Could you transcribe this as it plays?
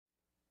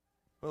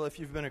Well, if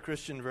you've been a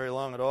Christian very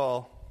long at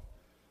all,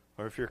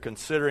 or if you're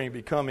considering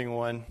becoming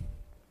one,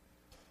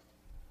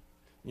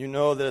 you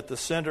know that at the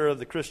center of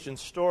the Christian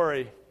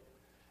story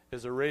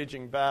is a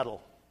raging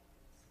battle.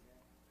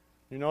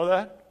 You know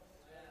that?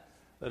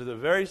 That at the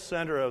very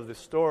center of the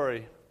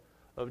story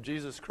of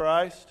Jesus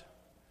Christ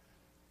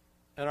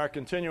and our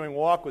continuing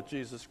walk with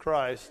Jesus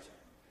Christ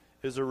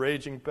is a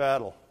raging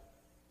battle.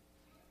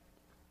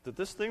 That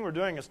this thing we're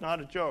doing is not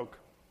a joke.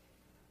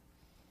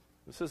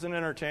 This isn't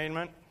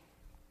entertainment.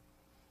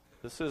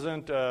 This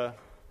isn't a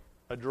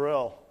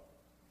drill.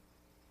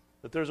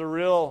 That there's a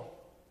real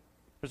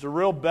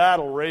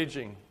battle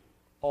raging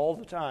all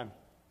the time.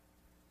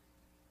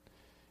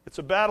 It's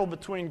a battle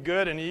between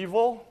good and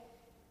evil.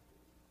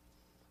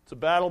 It's a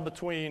battle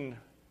between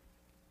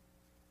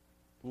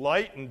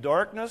light and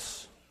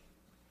darkness.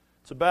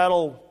 It's a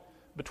battle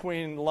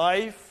between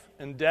life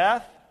and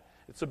death.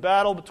 It's a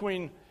battle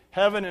between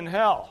heaven and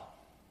hell.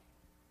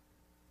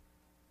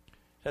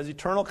 It has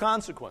eternal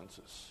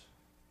consequences.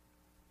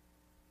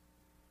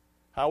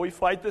 How we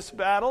fight this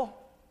battle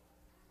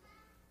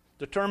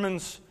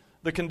determines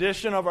the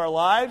condition of our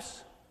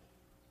lives.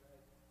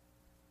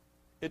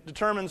 It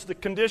determines the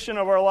condition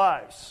of our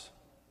lives.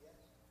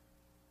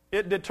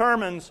 It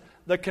determines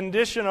the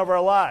condition of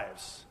our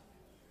lives.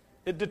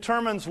 It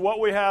determines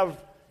what we have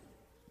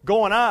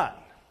going on.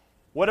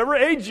 Whatever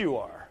age you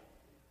are,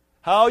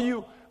 how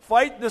you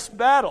fight this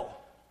battle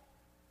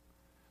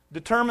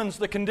determines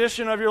the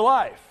condition of your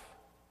life.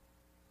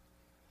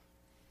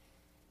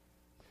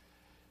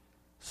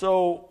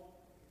 So,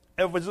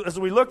 as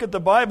we look at the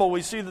Bible,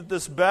 we see that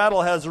this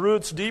battle has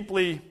roots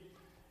deeply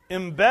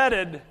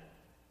embedded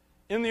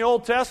in the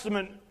Old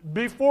Testament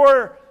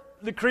before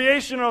the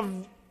creation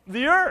of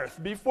the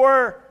earth,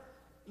 before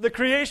the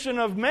creation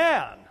of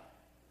man.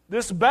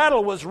 This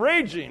battle was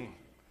raging.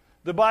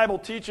 The Bible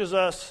teaches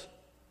us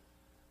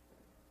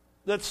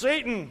that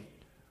Satan,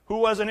 who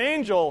was an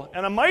angel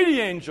and a mighty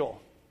angel,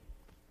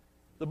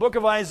 the book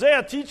of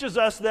Isaiah teaches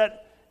us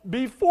that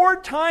before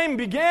time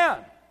began,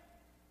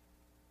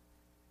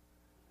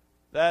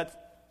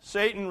 that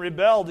Satan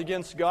rebelled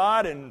against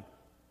God and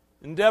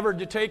endeavored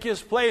to take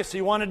his place. He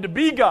wanted to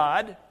be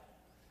God,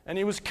 and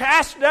he was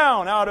cast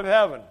down out of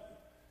heaven.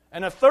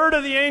 And a third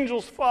of the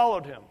angels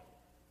followed him.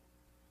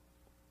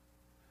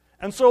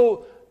 And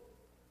so,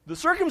 the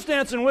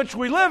circumstance in which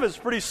we live is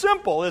pretty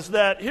simple, is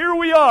that here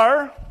we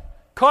are,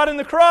 caught in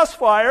the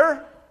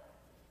crossfire,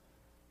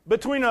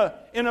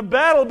 in a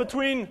battle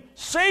between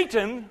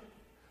Satan,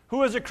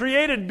 who is a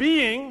created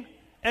being,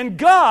 and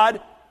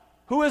God,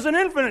 who is an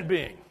infinite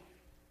being.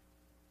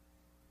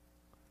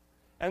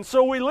 And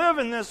so we live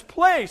in this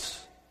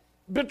place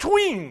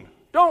between,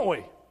 don't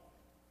we?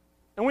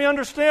 And we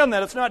understand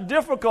that. It's not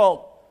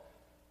difficult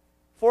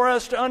for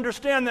us to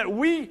understand that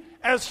we,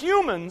 as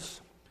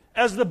humans,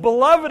 as the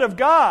beloved of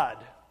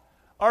God,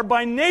 are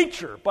by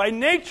nature,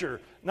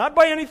 not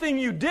by anything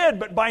you did,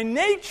 but by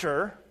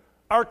nature,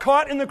 are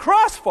caught in the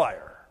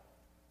crossfire.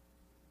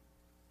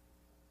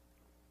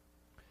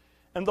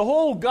 And the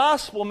whole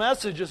gospel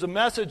message is a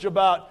message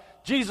about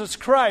Jesus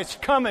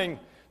Christ coming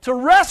to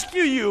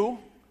rescue you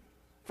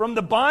from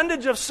the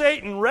bondage of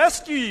Satan,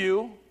 rescue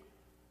you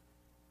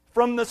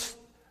from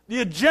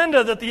the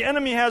agenda that the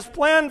enemy has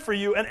planned for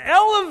you, and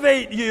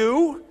elevate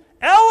you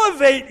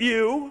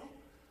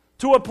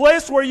to a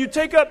place where you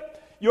take up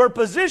your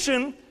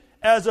position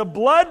as a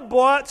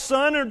blood-bought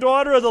son or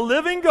daughter of the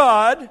living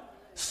God,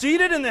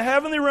 seated in the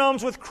heavenly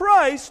realms with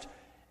Christ,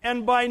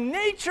 and by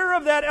nature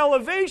of that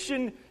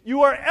elevation,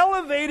 you are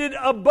elevated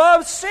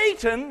above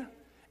Satan,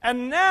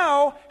 and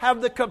now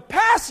have the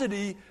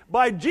capacity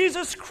by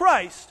Jesus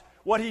Christ,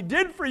 what He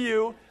did for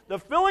you, the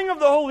filling of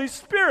the Holy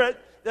Spirit,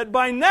 that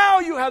by now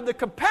you have the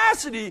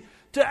capacity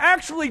to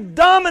actually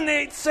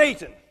dominate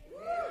Satan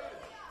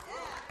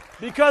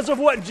because of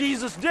what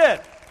Jesus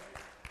did.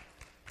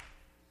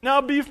 Now,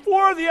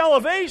 before the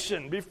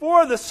elevation,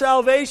 before the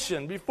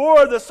salvation,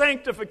 before the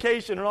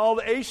sanctification, and all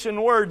the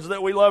Asian words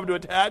that we love to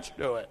attach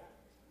to it,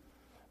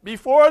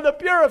 before the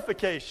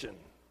purification,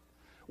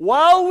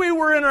 while we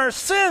were in our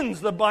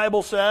sins, the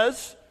Bible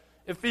says,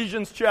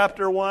 Ephesians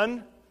chapter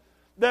 1,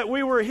 that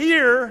we were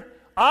here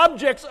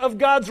objects of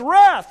God's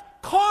wrath,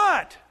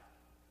 caught.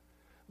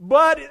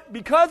 But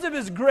because of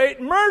His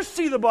great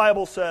mercy, the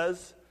Bible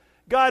says,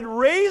 God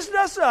raised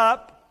us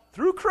up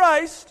through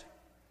Christ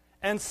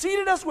and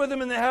seated us with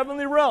Him in the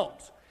heavenly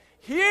realms.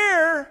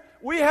 Here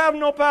we have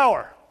no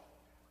power.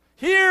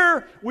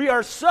 Here we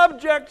are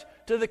subject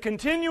to the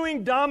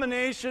continuing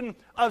domination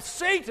of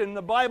Satan,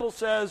 the Bible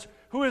says,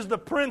 who is the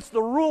prince,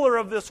 the ruler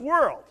of this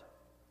world.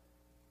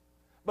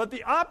 But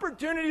the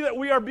opportunity that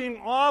we are being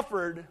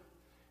offered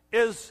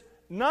is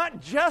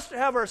not just to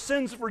have our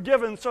sins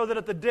forgiven so that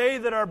at the day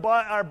that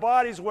our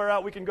bodies wear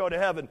out, we can go to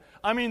heaven.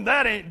 I mean,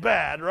 that ain't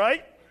bad,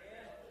 right?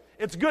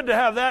 It's good to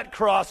have that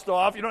crossed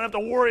off. You don't have to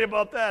worry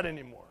about that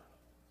anymore.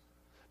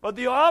 But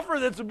the offer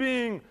that's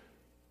being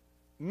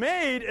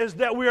made is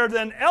that we are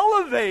then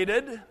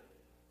elevated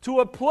to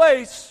a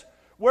place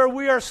where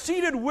we are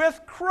seated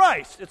with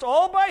Christ. It's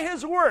all by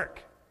His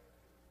work.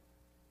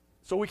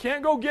 So we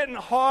can't go getting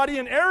haughty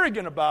and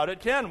arrogant about it,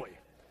 can we?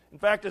 In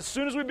fact, as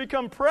soon as we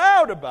become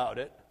proud about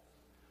it,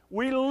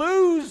 we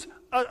lose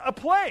a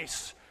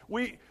place.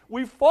 We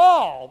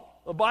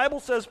fall. The Bible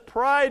says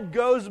pride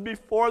goes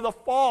before the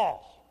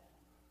fall.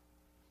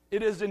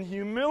 It is in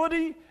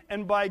humility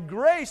and by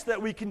grace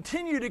that we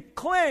continue to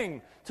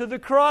cling to the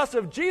cross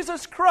of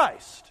Jesus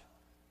Christ.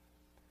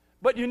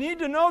 But you need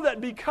to know that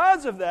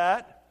because of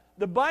that,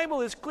 the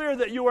Bible is clear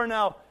that you are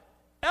now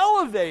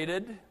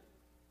elevated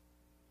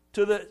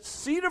to the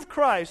seat of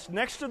Christ,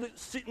 next to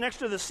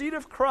the seat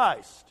of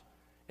Christ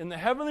in the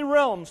heavenly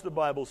realms, the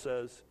Bible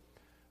says,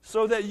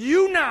 so that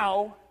you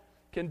now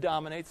can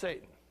dominate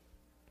Satan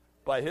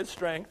by his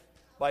strength,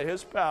 by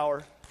his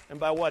power, and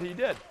by what he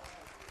did.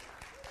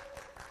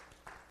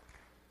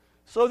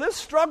 So this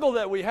struggle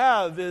that we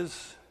have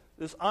is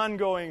this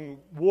ongoing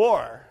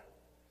war.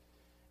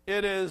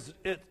 As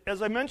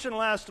I mentioned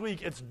last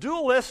week, it's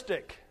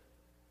dualistic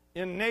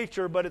in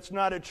nature, but it's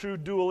not a true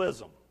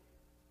dualism.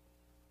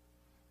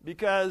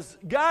 Because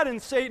God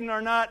and Satan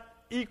are not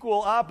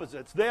equal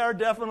opposites. They are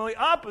definitely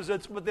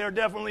opposites, but they're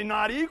definitely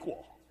not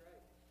equal.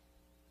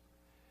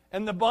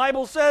 And the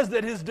Bible says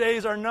that his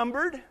days are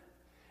numbered,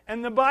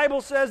 and the Bible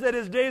says that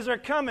his days are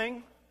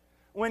coming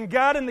when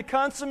God, in the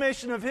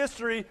consummation of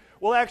history,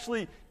 will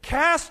actually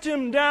cast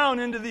him down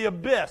into the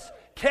abyss.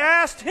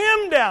 Cast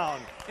him down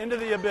into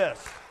the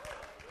abyss.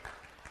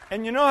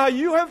 And you know how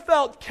you have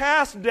felt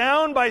cast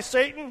down by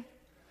Satan?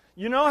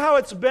 You know how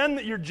it's been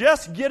that you're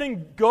just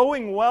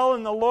going well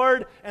in the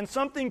Lord and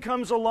something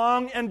comes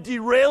along and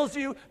derails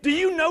you? Do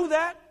you know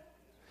that?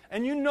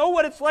 And you know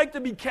what it's like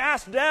to be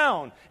cast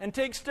down and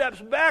take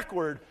steps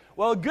backward.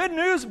 Well, good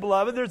news,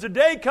 beloved, there's a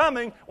day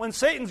coming when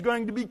Satan's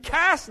going to be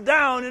cast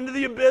down into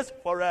the abyss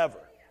forever.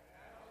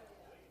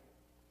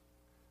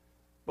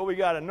 But we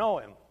got to know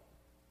him.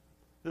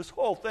 This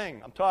whole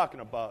thing I'm talking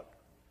about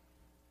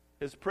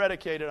is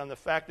predicated on the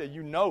fact that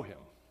you know him,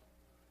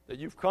 that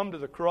you've come to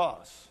the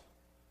cross,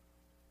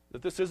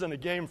 that this isn't a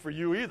game for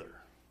you either,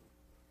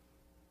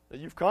 that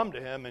you've come to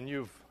him and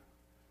you've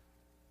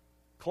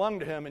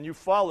clung to him and you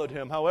followed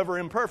him, however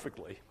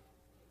imperfectly,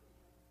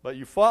 but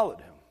you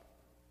followed him.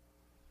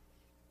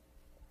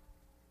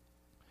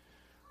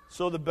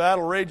 So the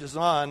battle rages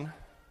on,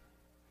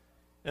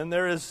 and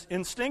there is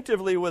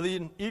instinctively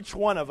within each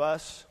one of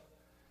us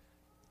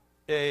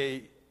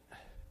a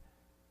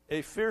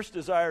fierce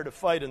desire to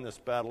fight in this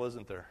battle,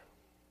 isn't there?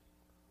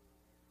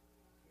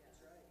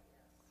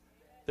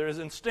 There is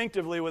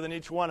instinctively within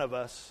each one of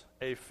us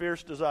a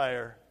fierce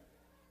desire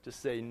to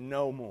say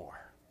no more.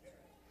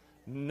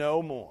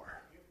 No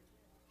more.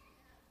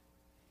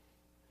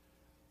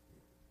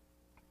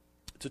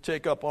 To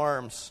take up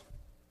arms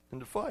and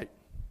to fight.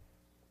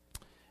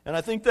 And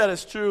I think that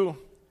is true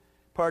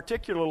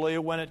particularly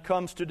when it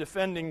comes to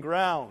defending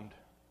ground,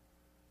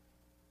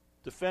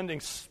 defending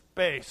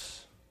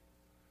space,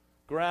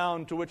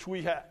 ground to which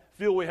we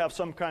feel we have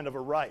some kind of a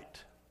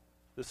right.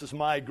 This is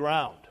my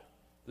ground.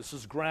 This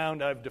is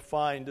ground I've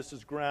defined. This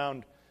is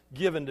ground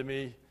given to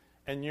me,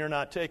 and you're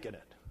not taking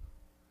it.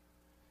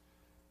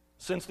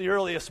 Since the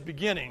earliest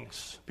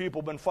beginnings,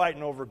 people have been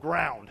fighting over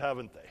ground,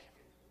 haven't they?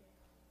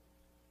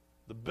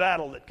 The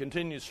battle that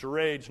continues to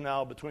rage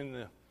now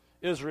between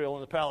Israel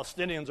and the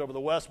Palestinians over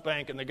the West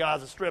Bank and the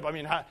Gaza Strip, I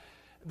mean,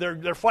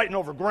 they're fighting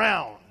over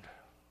ground.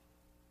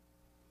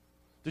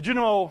 Did you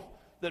know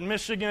that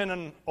Michigan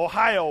and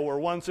Ohio were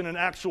once in an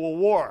actual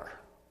war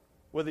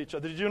with each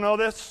other? Did you know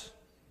this?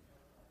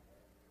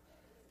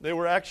 They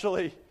were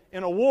actually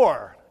in a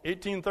war,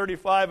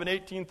 1835 and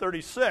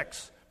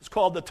 1836. It's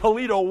called the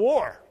Toledo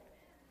War.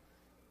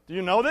 Do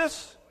you know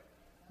this?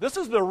 This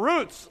is the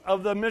roots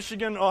of the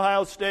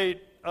Michigan-Ohio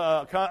State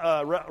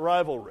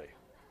rivalry.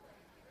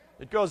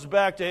 It goes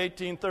back to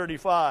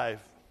 1835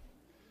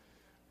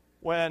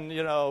 when,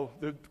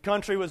 the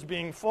country was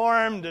being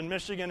formed and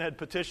Michigan had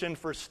petitioned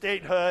for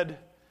statehood.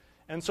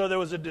 And so there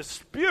was a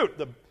dispute.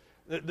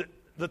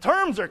 The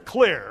terms are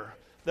clear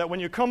that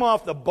when you come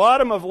off the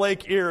bottom of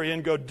Lake Erie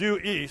and go due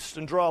east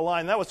and draw a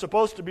line, that was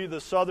supposed to be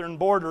the southern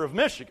border of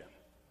Michigan.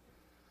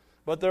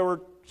 But there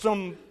were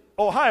some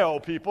Ohio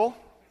people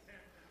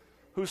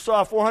who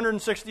saw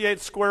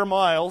 468 square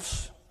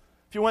miles.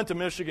 If you went to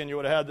Michigan, you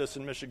would have had this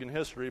in Michigan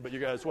history, but you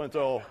guys went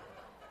to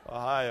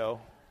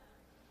Ohio,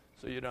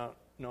 so you don't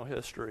know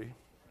history.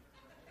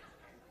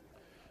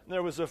 And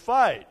there was a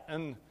fight,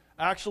 and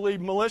actually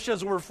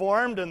militias were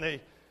formed,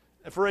 and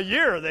for a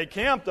year they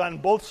camped on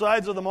both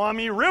sides of the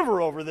Maumee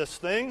River over this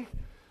thing.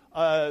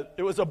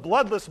 It was a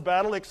bloodless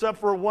battle, except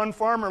for one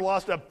farmer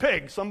lost a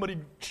pig. Somebody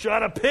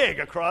shot a pig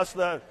across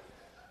the...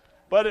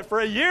 But for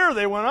a year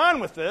they went on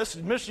with this.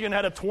 Michigan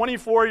had a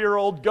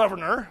 24-year-old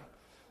governor.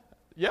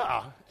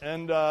 Yeah,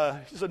 and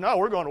he said, no,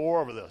 we're going to war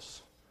over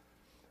this.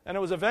 And it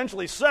was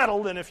eventually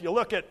settled, and if you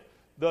look at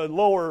the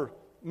lower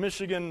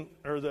Michigan,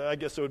 I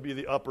guess it would be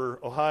the upper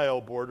Ohio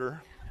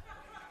border,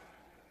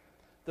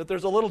 that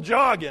there's a little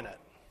jog in it.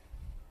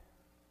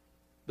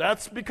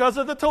 That's because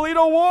of the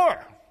Toledo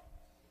War.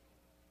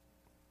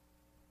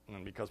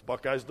 And because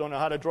Buckeyes don't know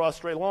how to draw a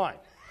straight line.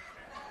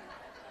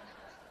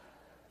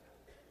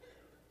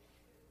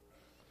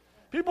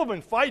 People have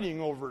been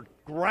fighting over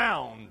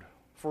ground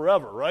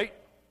forever, right?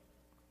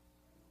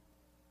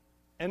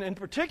 And in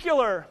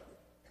particular,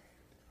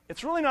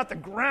 it's really not the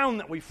ground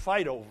that we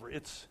fight over.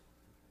 It's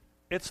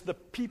the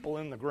people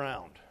in the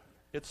ground.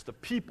 It's the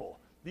people.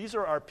 These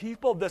are our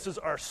people. This is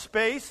our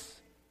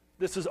space.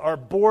 This is our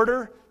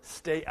border.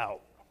 Stay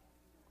out.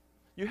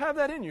 You have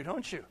that in you,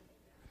 don't you?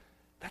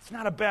 That's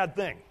not a bad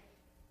thing.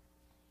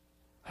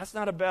 That's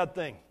not a bad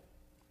thing.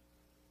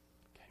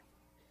 Okay.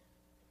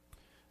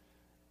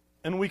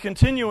 And we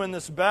continue in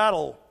this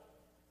battle,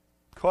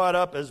 caught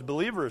up as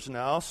believers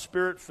now,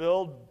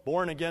 Spirit-filled,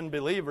 born-again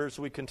believers.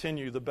 We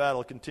continue. The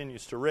battle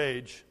continues to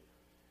rage.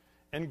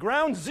 And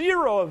ground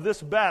zero of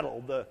this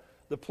battle,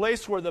 the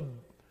place where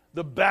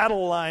the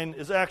battle line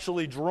is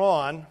actually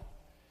drawn,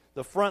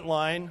 the front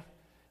line,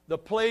 the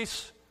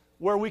place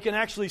where we can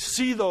actually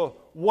see the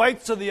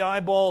whites of the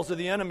eyeballs of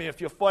the enemy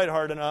if you fight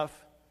hard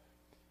enough,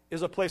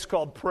 is a place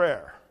called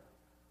prayer.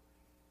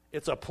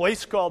 It's a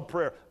place called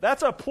prayer.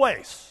 That's a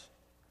place.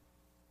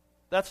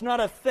 That's not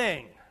a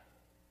thing.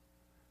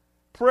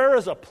 Prayer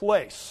is a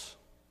place.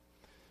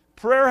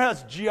 Prayer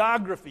has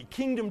geography,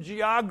 kingdom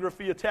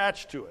geography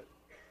attached to it.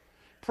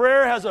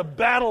 Prayer has a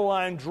battle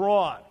line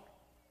drawn.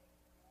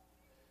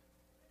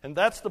 And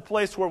that's the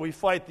place where we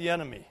fight the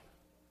enemy.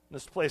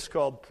 This place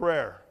called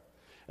prayer.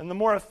 And the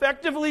more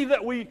effectively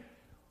that we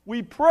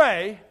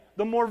pray,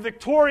 the more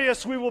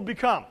victorious we will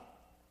become.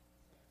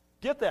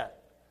 Get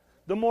that?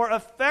 The more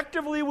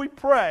effectively we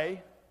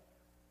pray,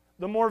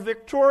 the more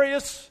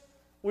victorious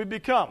we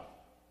become.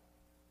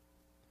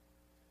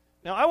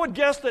 Now, I would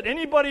guess that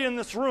anybody in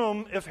this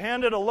room, if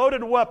handed a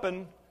loaded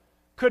weapon,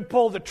 could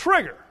pull the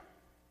trigger.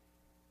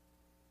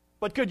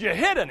 But could you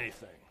hit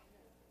anything?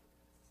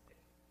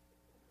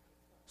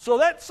 So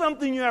that's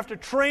something you have to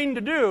train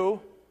to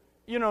do,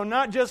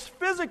 not just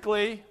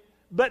physically,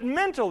 but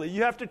mentally.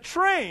 You have to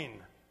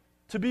train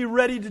to be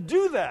ready to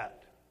do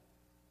that.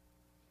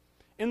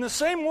 In the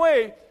same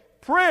way,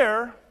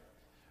 prayer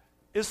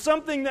is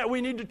something that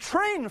we need to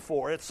train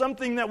for. It's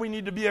something that we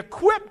need to be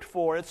equipped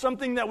for. It's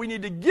something that we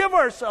need to give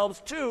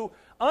ourselves to,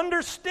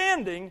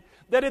 understanding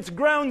that it's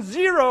ground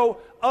zero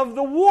of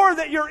the war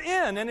that you're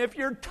in. And if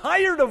you're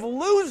tired of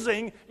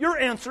losing, your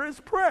answer is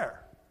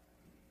prayer.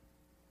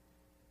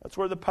 That's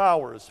where the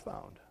power is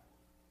found.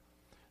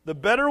 The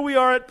better we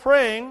are at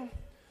praying,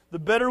 the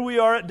better we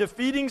are at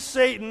defeating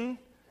Satan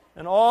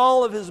and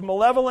all of his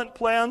malevolent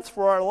plans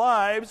for our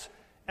lives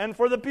and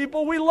for the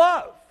people we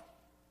love.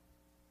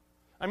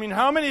 I mean,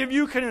 how many of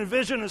you can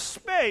envision a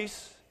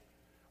space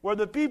where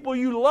the people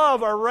you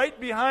love are right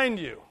behind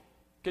you?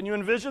 Can you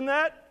envision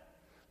that?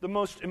 The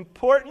most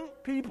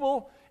important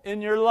people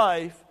in your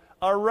life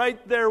are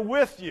right there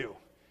with you.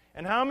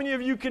 And how many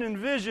of you can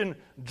envision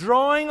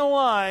drawing a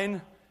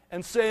line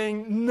and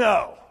saying,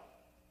 no.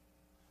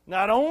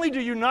 Not only do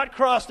you not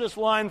cross this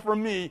line for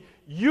me,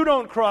 you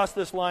don't cross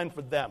this line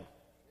for them.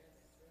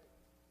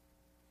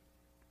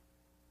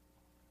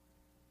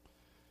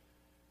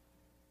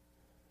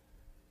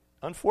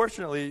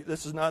 Unfortunately,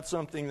 this is not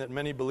something that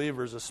many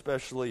believers,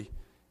 especially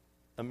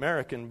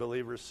American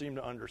believers, seem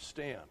to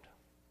understand.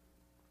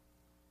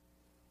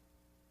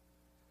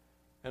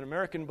 And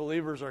American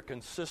believers are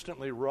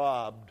consistently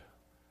robbed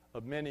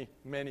of many,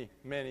 many,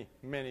 many,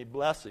 many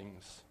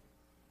blessings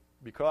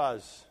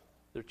because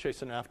they're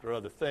chasing after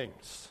other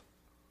things.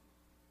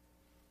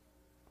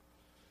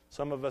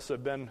 Some of us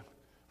have been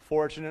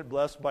fortunate,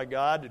 blessed by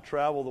God, to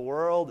travel the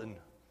world and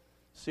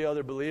see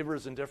other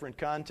believers in different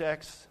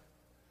contexts.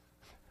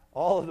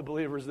 All of the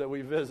believers that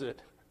we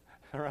visit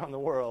around the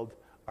world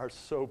are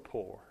so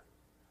poor.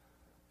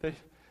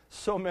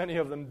 So many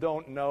of them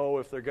don't know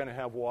if they're going to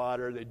have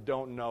water. They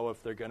don't know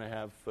if they're going to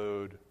have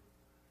food.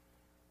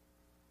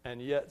 And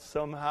yet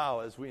somehow,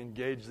 as we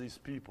engage these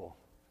people,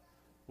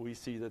 we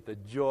see that the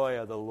joy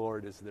of the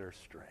Lord is their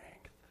strength.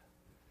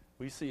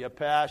 We see a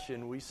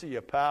passion. We see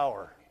a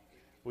power.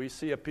 We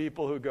see a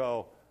people who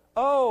go,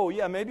 oh,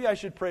 yeah, maybe I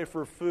should pray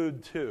for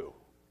food too.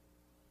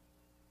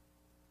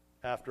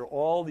 After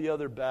all the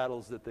other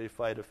battles that they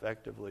fight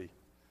effectively,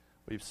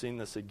 we've seen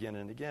this again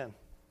and again.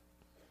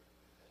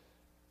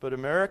 But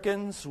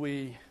Americans,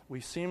 we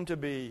seem to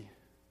be,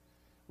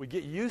 we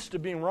get used to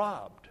being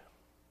robbed.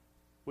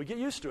 We get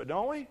used to it,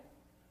 don't we?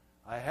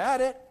 I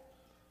had it.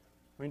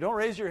 I mean, don't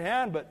raise your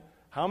hand, but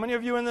how many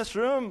of you in this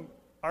room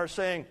are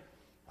saying,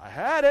 I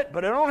had it,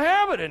 but I don't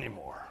have it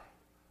anymore.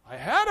 I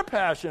had a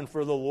passion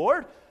for the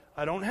Lord.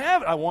 I don't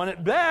have it. I want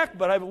it back,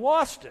 but I've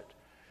lost it.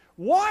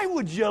 Why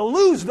would you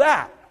lose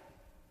that?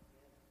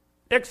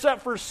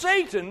 Except for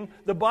Satan,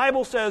 the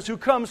Bible says, who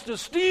comes to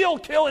steal,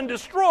 kill, and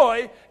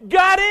destroy,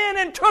 got in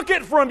and took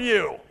it from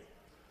you.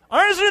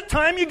 Isn't it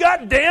time you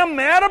got damn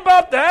mad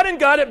about that and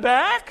got it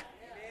back?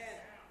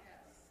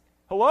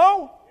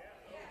 Hello?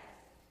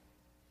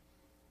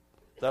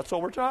 That's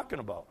what we're talking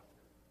about.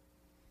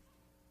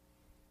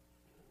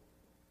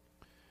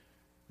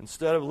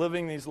 Instead of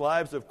living these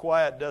lives of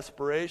quiet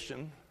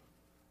desperation,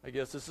 I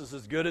guess this is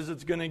as good as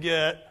it's going to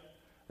get,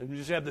 and you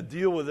just have to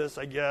deal with this,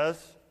 I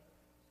guess.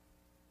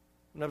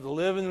 I'm going to have to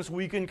live in this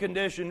weakened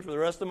condition for the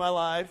rest of my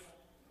life.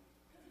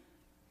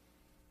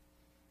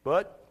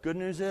 But good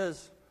news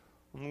is,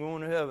 I'm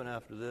going to heaven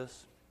after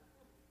this.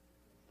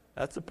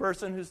 That's a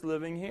person who's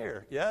living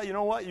here. Yeah, you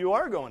know what? You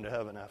are going to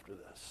heaven after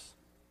this.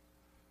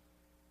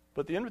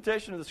 But the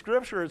invitation of the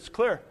Scripture is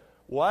clear.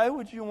 Why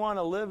would you want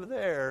to live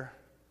there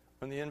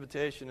when the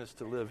invitation is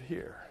to live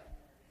here?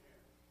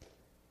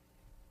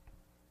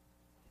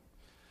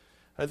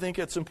 I think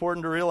it's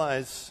important to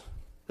realize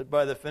that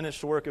by the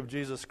finished work of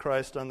Jesus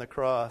Christ on the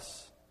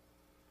cross,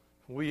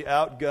 we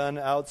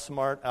outgun,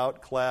 outsmart,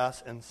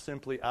 outclass, and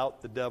simply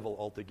out the devil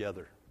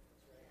altogether.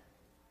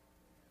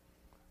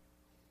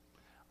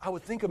 I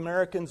would think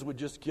Americans would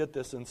just get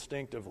this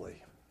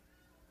instinctively.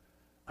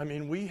 I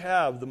mean, we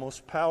have the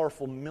most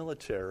powerful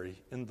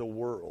military in the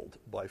world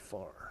by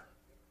far.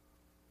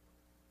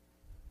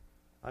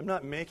 I'm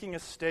not making a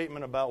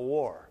statement about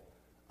war.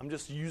 I'm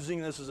just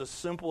using this as a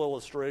simple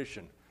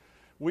illustration.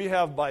 We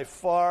have by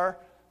far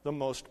the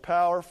most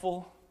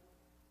powerful,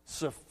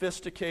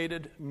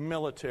 sophisticated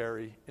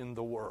military in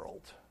the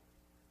world.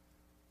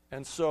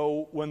 And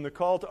so when the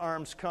call to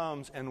arms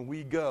comes and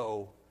we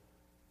go,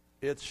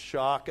 it's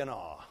shock and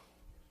awe.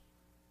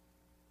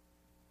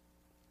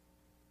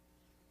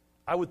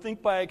 I would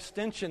think by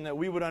extension that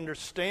we would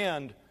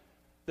understand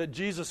that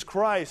Jesus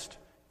Christ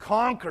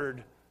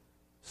conquered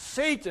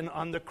Satan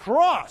on the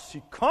cross.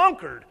 He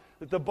conquered.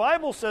 That the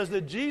Bible says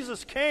that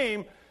Jesus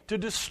came to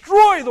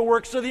destroy the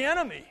works of the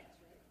enemy.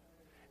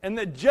 And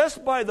that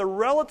just by the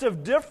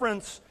relative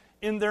difference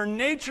in their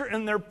nature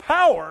and their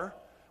power,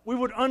 we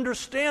would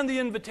understand the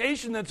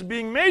invitation that's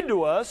being made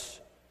to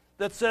us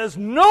that says,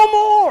 no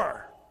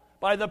more,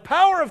 by the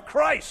power of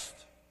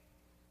Christ,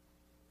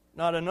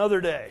 not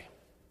another day.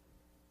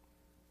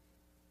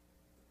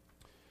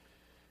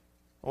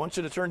 I want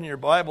you to turn in your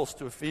Bibles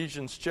to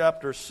Ephesians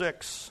chapter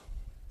 6.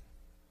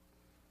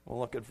 We'll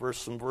look at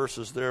some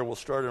verses there. We'll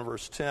start in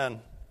verse 10.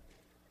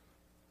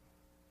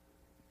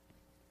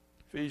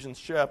 Ephesians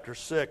chapter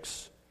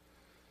 6.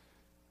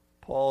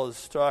 Paul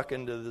is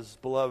talking to this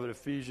beloved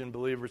Ephesian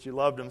believers. He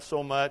loved them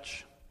so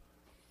much.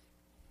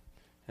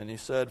 And he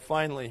said,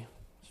 finally,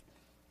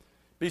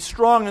 be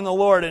strong in the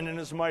Lord and in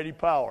His mighty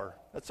power.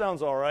 That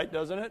sounds all right,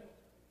 doesn't it?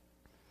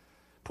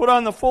 Put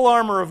on the full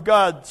armor of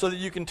God so that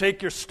you can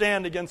take your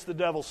stand against the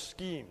devil's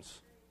schemes.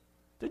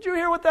 Did you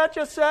hear what that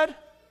just said?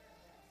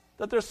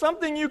 That there's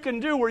something you can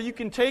do where you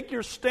can take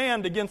your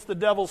stand against the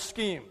devil's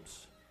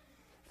schemes.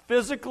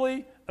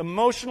 Physically,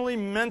 emotionally,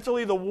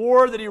 mentally, the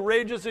war that he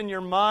rages in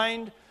your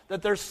mind,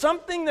 that there's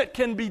something that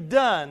can be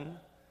done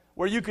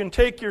where you can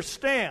take your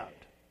stand.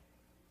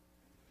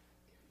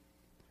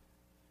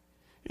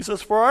 He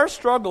says, for our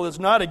struggle is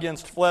not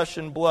against flesh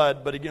and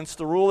blood, but against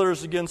the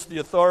rulers, against the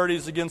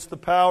authorities, against the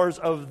powers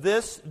of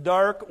this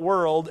dark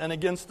world, and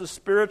against the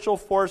spiritual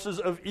forces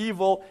of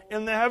evil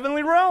in the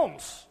heavenly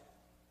realms.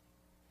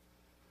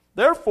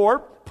 Therefore,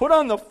 put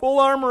on the full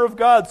armor of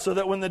God so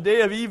that when the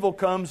day of evil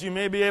comes, you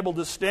may be able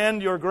to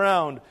stand your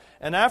ground.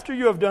 And after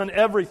you have done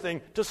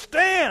everything, to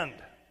stand.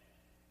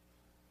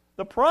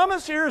 The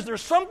promise here is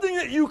there's something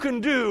that you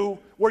can do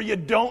where you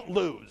don't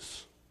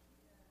lose.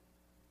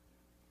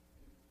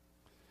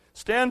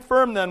 Stand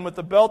firm then with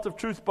the belt of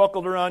truth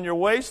buckled around your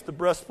waist, the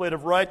breastplate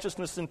of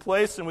righteousness in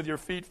place, and with your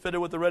feet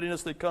fitted with the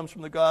readiness that comes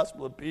from the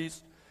gospel of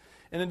peace.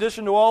 In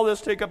addition to all this,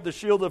 take up the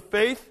shield of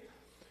faith,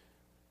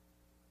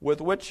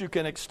 with which you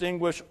can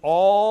extinguish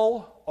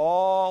all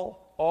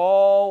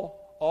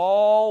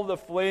the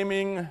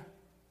flaming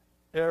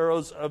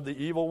arrows of the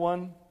evil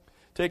one.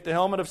 Take the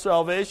helmet of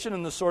salvation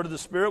and the sword of the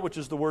Spirit, which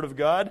is the Word of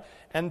God,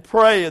 and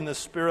pray in the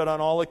Spirit on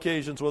all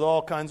occasions with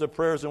all kinds of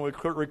prayers and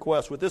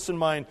requests. With this in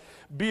mind,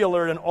 be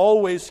alert and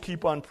always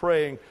keep on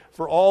praying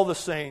for all the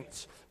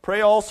saints.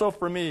 Pray also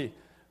for me,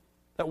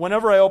 that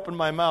whenever I open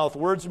my mouth,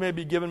 words may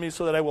be given me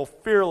so that I will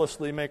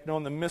fearlessly make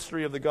known the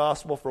mystery of the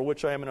gospel, for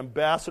which I am an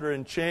ambassador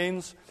in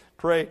chains.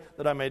 Pray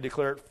that I may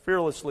declare it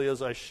fearlessly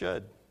as I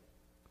should.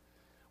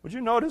 Would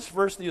you notice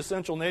first the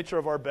essential nature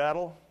of our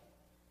battle?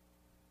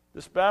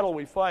 This battle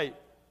we fight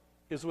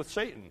is with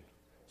Satan.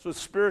 It's with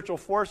spiritual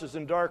forces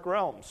in dark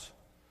realms.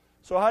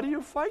 So how do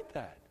you fight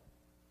that?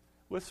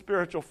 With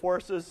spiritual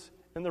forces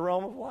in the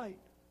realm of light.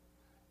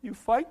 You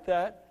fight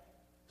that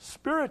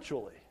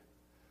spiritually.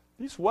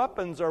 These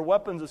weapons are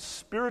weapons of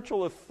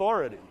spiritual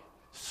authority.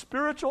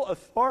 Spiritual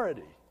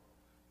authority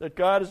that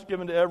God has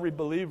given to every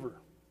believer.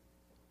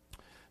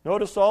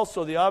 Notice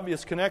also the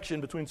obvious connection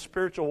between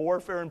spiritual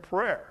warfare and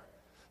prayer.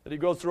 That he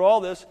goes through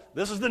all this.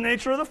 This is the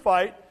nature of the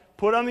fight.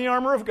 Put on the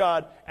armor of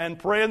God and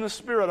pray in the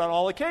Spirit on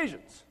all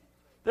occasions.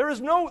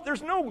 There's no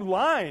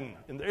line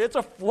in there. It's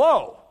a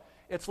flow.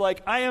 It's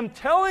like, I am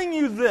telling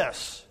you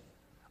this.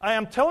 I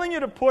am telling you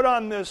to put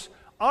on this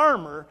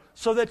armor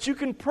so that you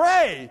can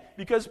pray,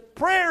 because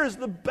prayer is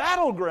the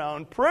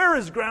battleground. Prayer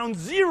is ground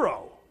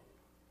zero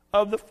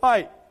of the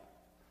fight.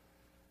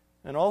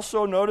 And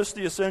also notice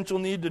the essential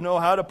need to know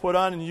how to put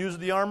on and use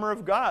the armor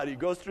of God. He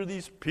goes through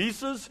these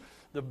pieces,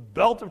 the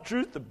belt of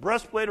truth, the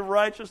breastplate of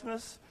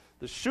righteousness,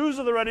 the shoes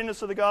of the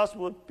readiness of the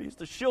gospel of peace,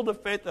 the shield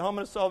of faith, the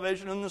helmet of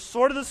salvation, and the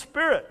sword of the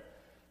Spirit.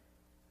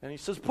 And he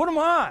says, put them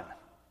on.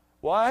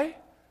 Why?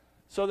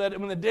 so that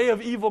when the day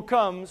of evil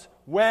comes,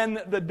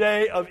 when the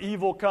day of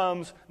evil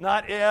comes,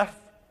 not if,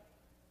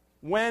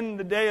 when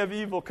the day of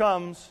evil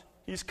comes,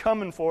 He's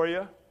coming for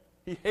you.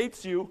 He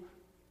hates you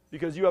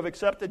because you have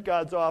accepted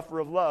God's offer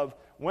of love.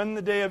 When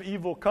the day of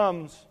evil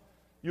comes,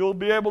 you'll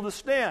be able to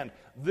stand.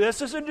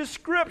 This is a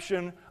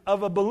description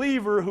of a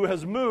believer who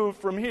has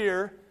moved from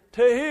here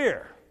to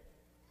here.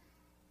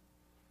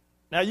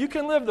 Now, you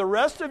can live the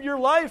rest of your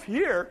life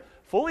here,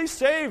 fully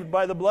saved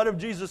by the blood of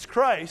Jesus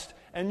Christ,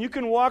 and you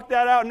can walk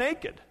that out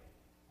naked.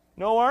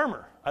 No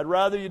armor. I'd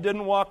rather you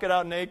didn't walk it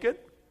out naked.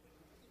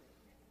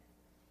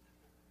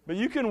 But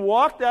you can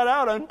walk that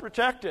out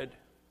unprotected.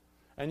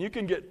 And you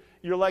can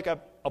you're like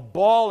a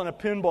ball in a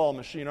pinball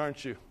machine,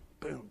 aren't you?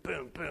 Boom,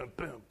 boom, boom,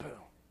 boom, boom.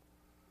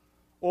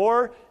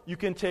 Or you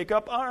can take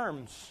up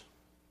arms.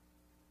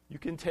 You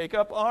can take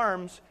up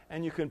arms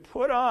and you can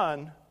put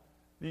on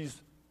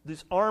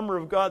this armor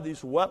of God,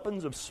 these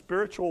weapons of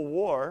spiritual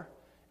war,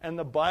 and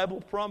the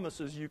Bible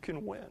promises you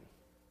can win.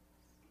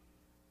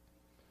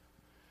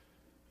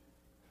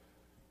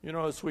 You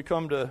know, as we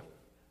come to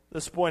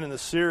this point in the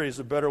series,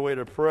 A Better Way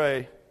to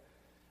Pray,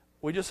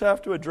 we just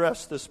have to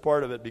address this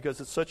part of it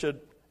because it's such an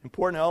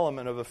important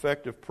element of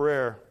effective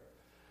prayer.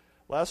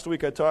 Last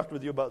week I talked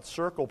with you about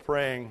circle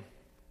praying.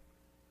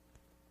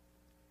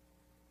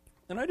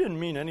 And I didn't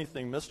mean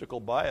anything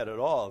mystical by it at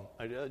all.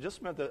 I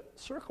just meant that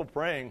circle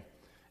praying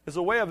is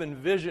a way of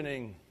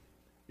envisioning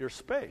your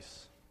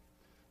space.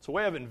 It's a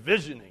way of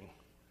envisioning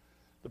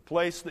the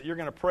place that you're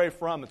going to pray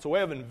from. It's a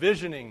way of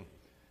envisioning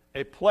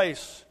a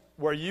place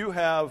where you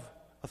have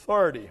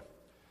authority.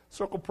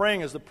 Circle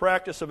praying is the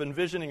practice of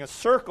envisioning a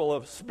circle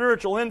of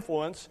spiritual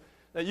influence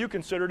that you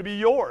consider to be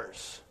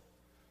yours.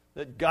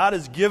 That God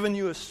has given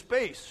you a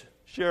space,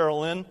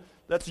 Sherilyn,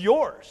 that's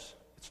yours.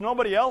 It's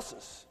nobody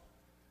else's.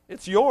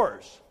 It's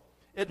yours.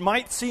 It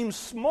might seem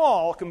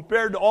small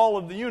compared to all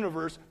of the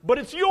universe, but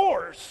it's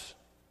yours.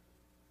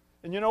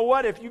 And you know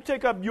what? If you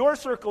take up your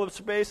circle of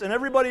space and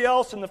everybody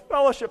else in the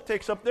fellowship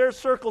takes up their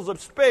circles of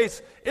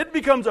space, it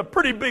becomes a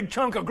pretty big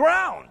chunk of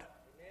ground.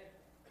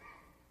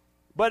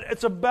 But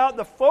it's about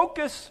the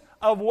focus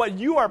of what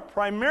you are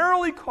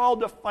primarily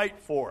called to fight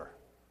for.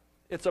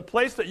 It's a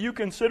place that you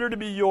consider to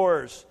be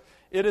yours.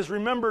 It is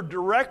remembered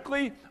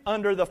directly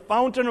under the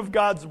fountain of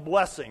God's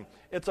blessing.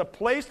 It's a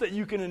place that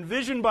you can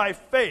envision by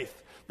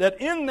faith, that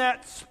in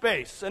that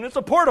space, and it's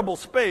a portable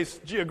space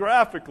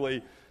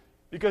geographically,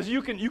 because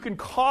you can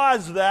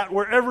cause that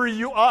wherever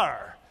you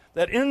are,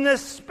 that in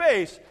this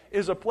space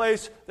is a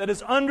place that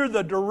is under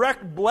the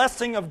direct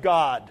blessing of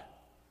God.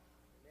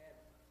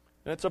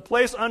 And it's a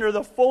place under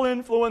the full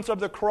influence of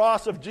the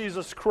cross of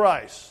Jesus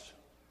Christ.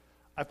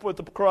 I put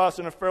the cross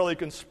in a fairly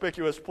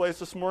conspicuous place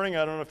this morning.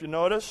 I don't know if you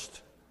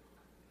noticed.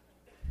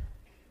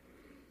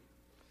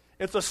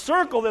 It's a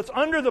circle that's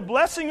under the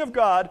blessing of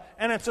God,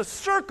 and it's a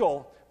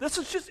circle. This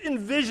is just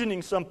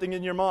envisioning something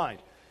in your mind,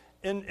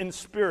 in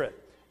spirit.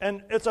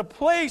 And it's a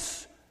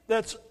place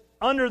that's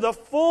under the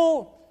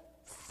full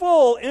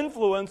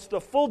influence, the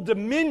full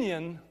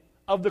dominion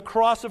of the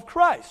cross of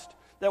Christ.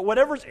 That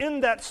whatever's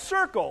in that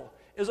circle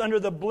is under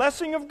the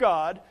blessing of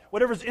God.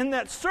 Whatever's in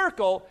that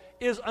circle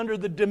is under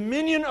the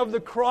dominion of the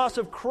cross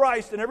of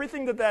Christ and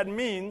everything that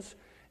means.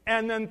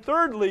 And then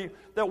thirdly,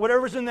 that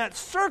whatever's in that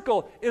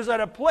circle is at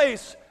a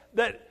place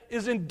that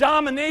is in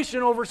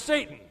domination over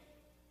Satan.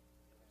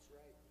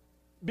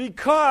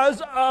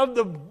 Because of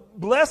the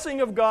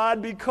blessing of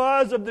God,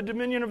 because of the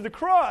dominion of the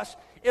cross,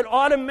 it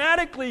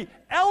automatically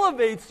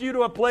elevates you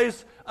to a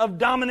place of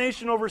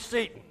domination over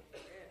Satan.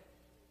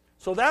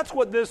 So that's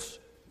what this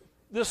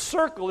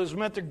circle is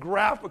meant to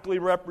graphically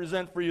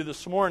represent for you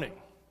this morning.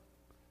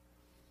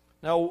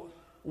 Now,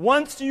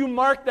 once you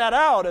mark that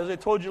out, as I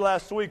told you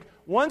last week,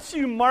 once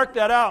you mark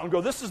that out and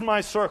go, this is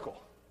my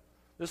circle,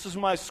 this is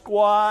my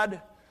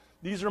squad,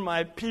 these are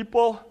my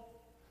people,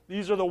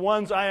 these are the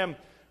ones I am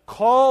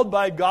called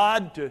by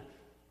God to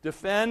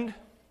defend.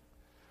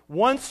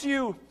 Once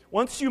you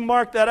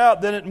mark that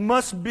out, then it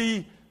must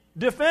be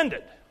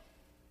defended.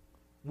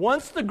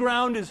 Once the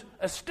ground is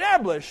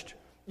established,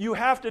 you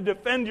have to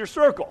defend your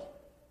circle.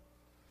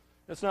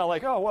 It's not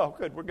like, oh, well,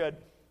 good, we're good.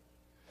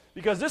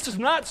 Because this is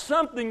not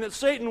something that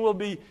Satan will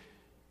be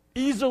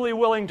easily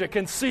willing to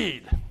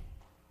concede.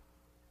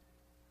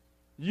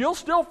 You'll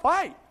still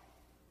fight.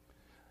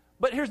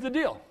 But here's the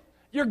deal.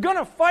 You're going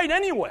to fight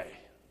anyway.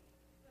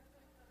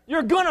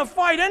 You're going to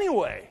fight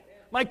anyway.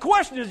 My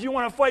question is, do you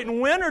want to fight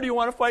and win or do you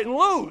want to fight and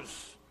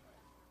lose?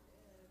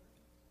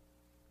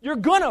 You're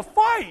going to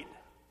fight.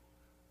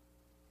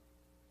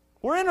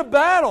 We're in a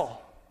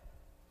battle.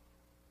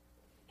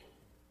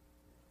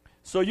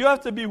 So you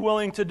have to be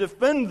willing to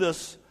defend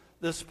this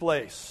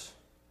place.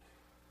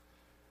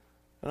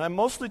 And I'm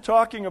mostly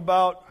talking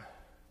about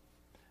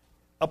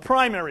a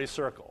primary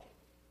circle.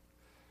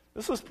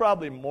 This is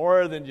probably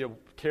more than you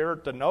care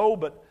to know,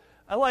 but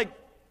I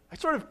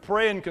sort of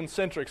pray in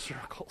concentric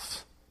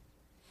circles.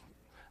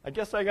 I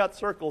guess I got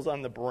circles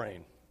on the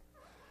brain.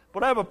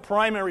 But I have a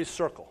primary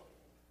circle.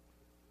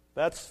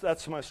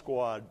 That's my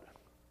squad.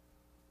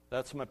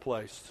 That's my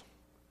place.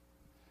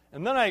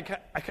 And then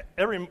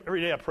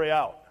every day I pray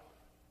out.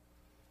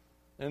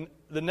 And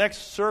the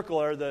next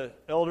circle are the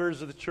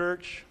elders of the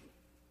church,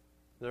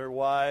 their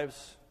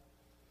wives,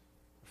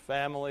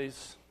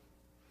 families,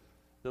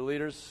 the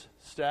leaders,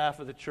 staff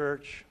of the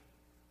church,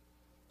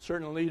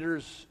 certain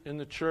leaders in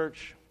the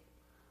church.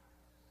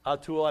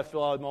 Atul, I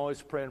feel I'm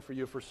always praying for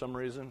you for some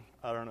reason.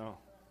 I don't know.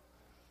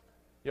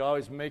 You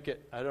always make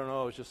it. I don't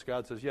know. It's just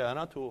God says, yeah, and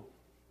Atul.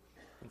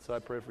 And so I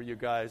pray for you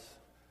guys.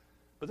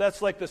 But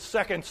that's like the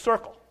second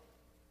circle.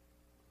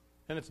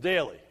 And it's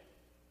daily.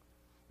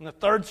 And the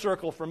third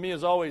circle for me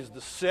is always the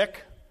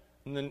sick.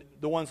 And then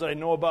the ones that I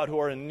know about who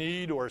are in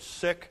need or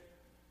sick.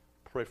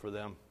 Pray for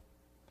them.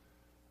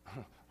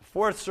 The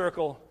fourth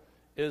circle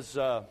is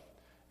the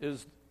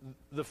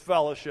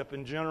fellowship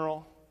in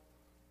general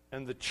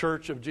and the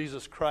church of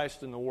Jesus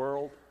Christ in the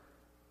world.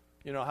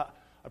 You know,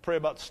 I pray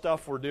about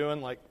stuff we're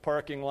doing, like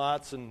parking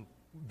lots and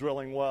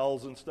drilling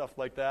wells and stuff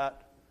like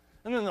that.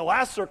 And then the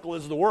last circle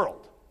is the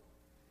world.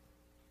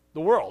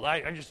 The world.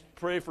 I just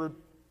pray for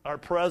our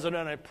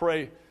president. I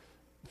pray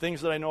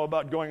things that I know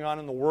about going on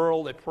in the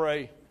world. I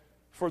pray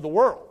for the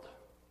world.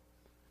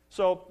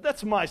 So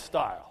that's my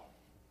style.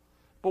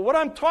 But what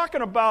I'm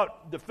talking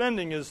about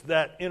defending is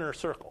that inner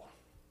circle.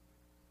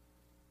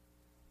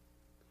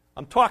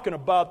 I'm talking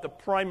about the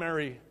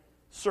primary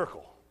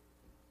circle.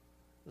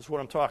 This is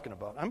what I'm talking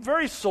about. I'm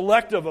very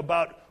selective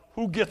about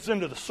who gets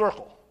into the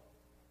circle.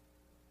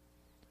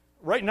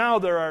 Right now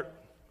there are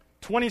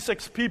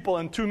 26 people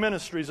and 2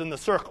 ministries in the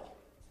circle.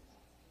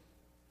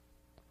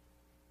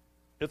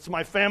 It's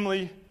my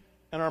family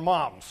and our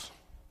moms.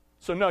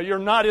 So no, you're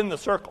not in the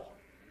circle.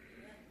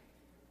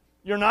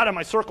 You're not in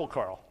my circle,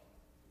 Carl.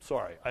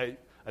 Sorry. I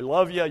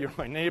love you. You're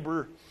my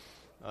neighbor.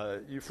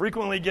 You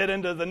frequently get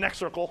into the next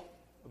circle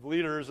of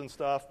leaders and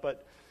stuff,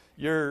 but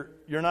you're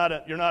not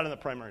in the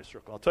primary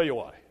circle. I'll tell you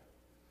why.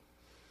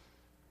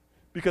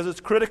 Because it's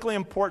critically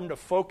important to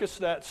focus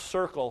that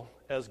circle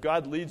as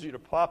God leads you to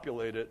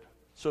populate it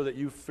so that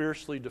you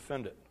fiercely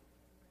defend it.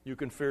 You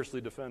can fiercely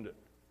defend it.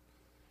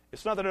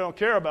 It's not that I don't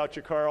care about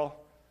you, Carl,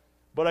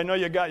 but I know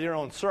you got your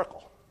own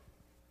circle.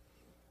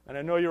 And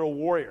I know you're a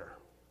warrior.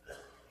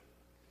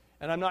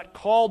 And I'm not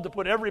called to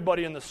put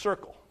everybody in the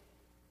circle.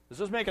 Is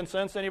this making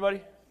sense to anybody?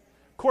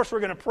 Of course, we're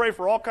going to pray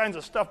for all kinds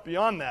of stuff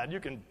beyond that. You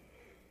can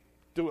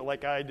do it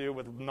like I do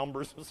with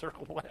numbers of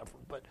circle, whatever.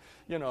 But,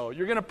 you know,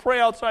 you're going to pray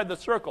outside the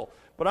circle.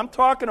 But I'm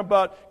talking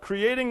about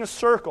creating a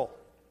circle.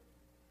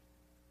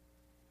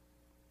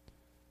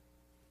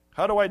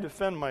 How do I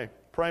defend my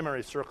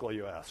primary circle,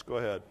 you ask? Go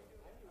ahead.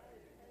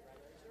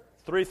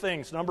 3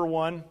 things. Number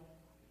 1,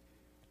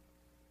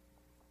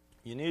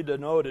 you need to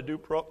know to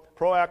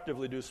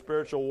proactively do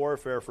spiritual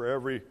warfare for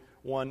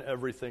everyone,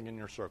 everything in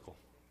your circle.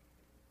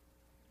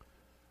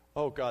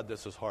 Oh, God,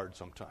 this is hard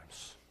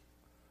sometimes.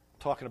 I'm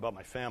talking about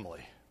my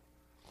family.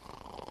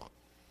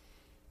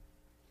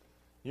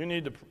 You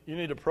need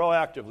to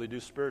proactively do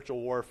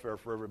spiritual warfare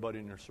for everybody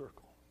in your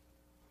circle.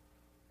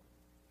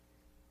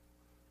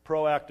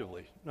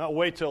 Proactively. Not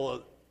wait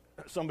till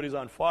somebody's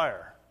on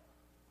fire,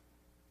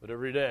 but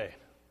every day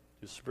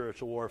do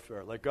spiritual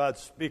warfare. Let God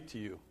speak to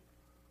you.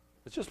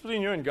 It's just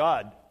between you and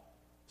God.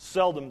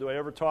 Seldom do I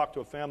ever talk to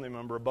a family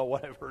member about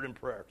what I've heard in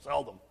prayer.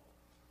 Seldom.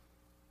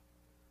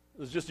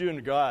 It's just you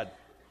and God.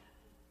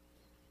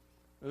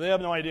 They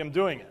have no idea I'm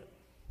doing it.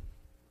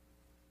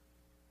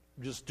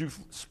 Just do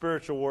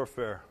spiritual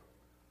warfare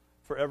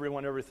for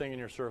everyone, everything in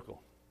your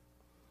circle.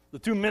 The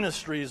 2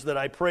 ministries that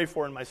I pray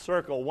for in my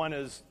circle, one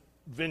is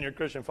Vineyard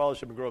Christian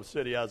Fellowship in Grove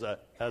City as a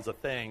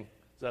thing.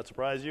 Does that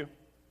surprise you?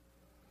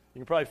 You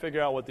can probably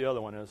figure out what the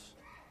other one is.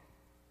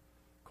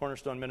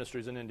 Cornerstone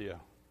Ministries in India.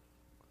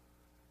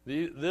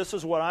 This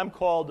is what I'm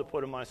called to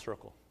put in my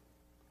circle.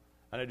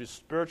 And I do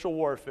spiritual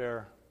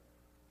warfare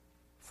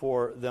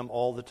for them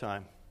all the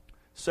time.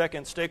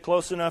 Second, stay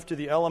close enough to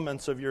the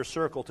elements of your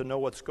circle to know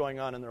what's going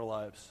on in their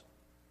lives.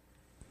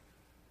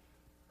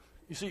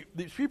 You see,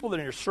 these people that are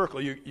in your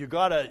circle, you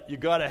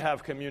gotta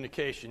have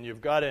communication.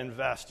 You've got to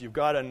invest. You've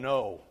got to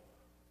know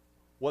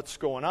what's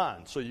going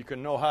on so you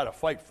can know how to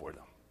fight for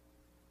them.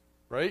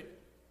 Right?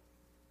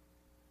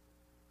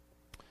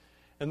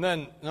 And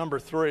then, number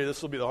 3,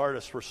 this will be the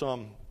hardest for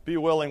some. Be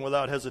willing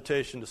without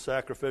hesitation to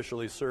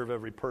sacrificially serve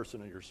every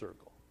person in your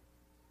circle.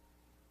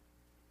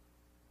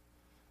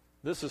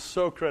 This is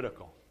so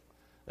critical.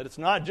 That it's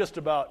not just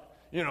about,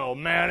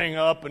 manning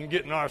up and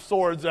getting our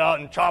swords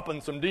out and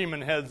chopping some demon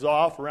heads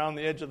off around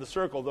the edge of the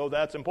circle, though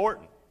that's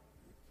important.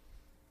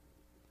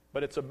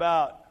 But it's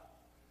about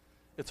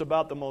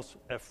the most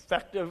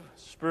effective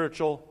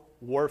spiritual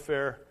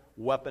warfare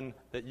weapon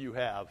that you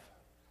have,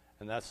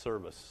 and that's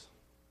service.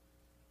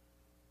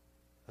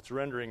 That's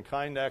rendering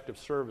kind act of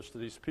service to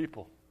these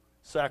people,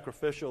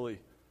 sacrificially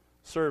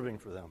serving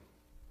for them.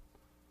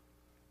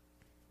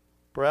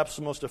 Perhaps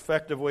the most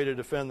effective way to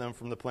defend them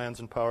from the plans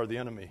and power of the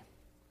enemy.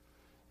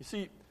 You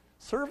see,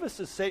 service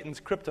is Satan's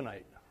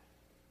kryptonite.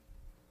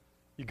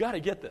 You got to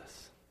get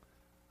this.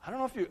 I don't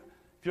know if you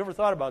ever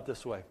thought about it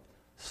this way.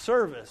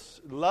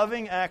 Service,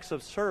 loving acts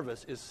of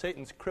service, is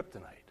Satan's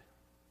kryptonite.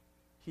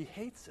 He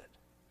hates it.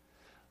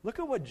 Look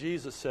at what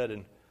Jesus said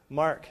in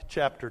Mark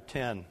chapter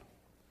 10,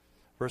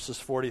 verses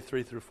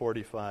 43 through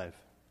 45.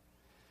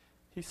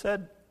 He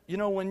said,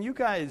 when you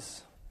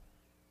guys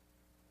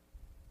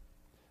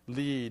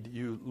lead,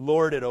 you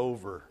lord it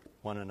over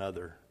one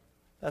another.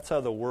 That's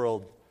how the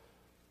world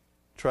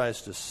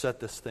tries to set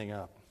this thing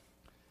up.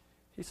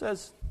 He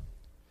says,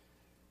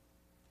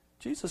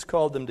 Jesus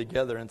called them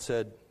together and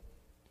said,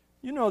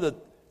 you know that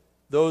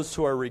those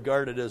who are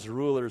regarded as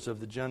rulers of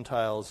the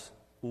Gentiles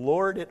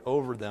lord it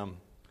over them,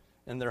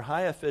 and their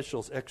high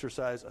officials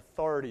exercise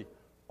authority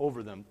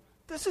over them.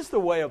 This is the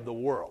way of the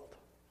world,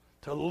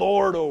 to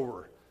lord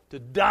over, to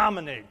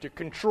dominate, to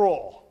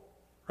control,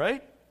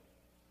 right?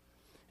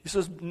 He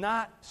says,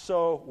 not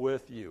so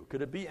with you.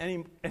 Could it be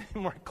any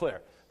more clear?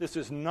 This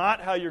is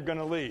not how you're going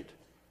to lead,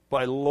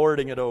 by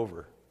lording it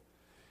over.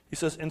 He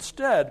says,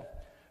 instead,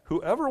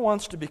 whoever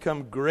wants to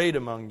become great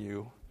among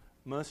you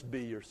must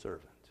be your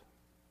servant.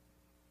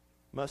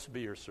 Must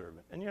be your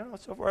servant. And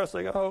so far it's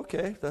like, oh,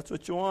 okay, that's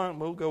what you want.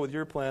 We'll go with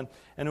your plan.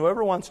 And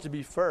whoever wants to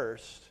be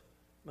first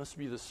must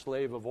be the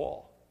slave of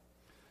all.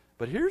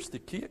 But here's the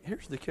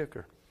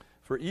kicker.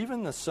 For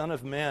even the Son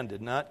of Man did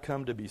not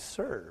come to be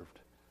served,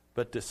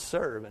 but to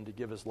serve and to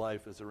give his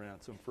life as a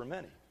ransom for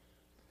many.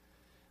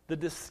 The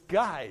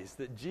disguise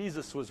that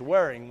Jesus was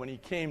wearing when he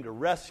came to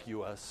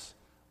rescue us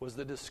was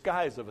the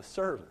disguise of a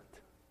servant.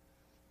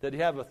 Did he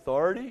have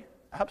authority?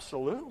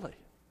 Absolutely.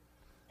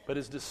 But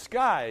his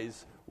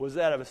disguise was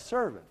that of a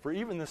servant. For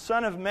even the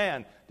Son of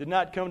Man did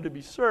not come to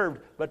be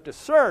served, but to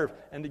serve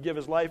and to give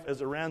his life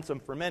as a ransom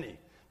for many.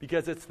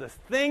 Because it's the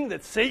thing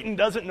that Satan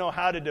doesn't know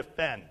how to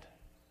defend.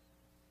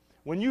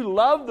 When you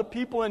love the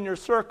people in your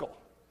circle,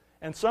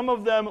 and some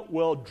of them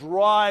will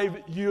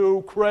drive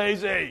you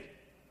crazy.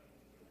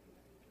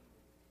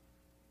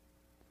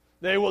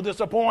 They will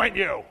disappoint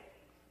you.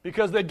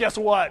 Because they, guess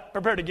what?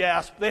 Prepare to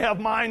gasp. They have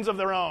minds of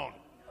their own.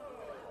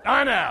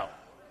 I know.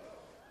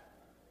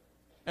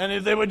 And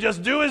if they would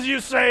just do as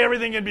you say,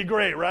 everything would be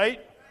great, right?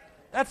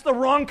 That's the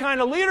wrong kind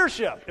of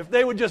leadership. If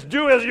they would just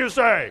do as you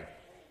say,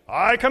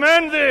 I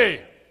commend thee.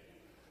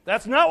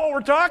 That's not what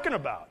we're talking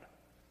about.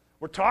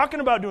 We're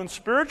talking about doing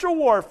spiritual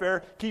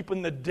warfare,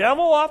 keeping the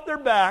devil off their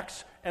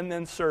backs, and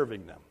then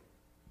serving them.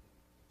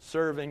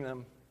 Serving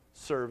them,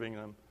 serving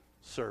them,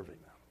 serving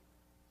them.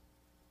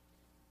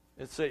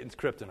 It's Satan's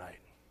kryptonite.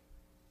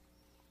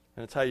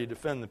 And it's how you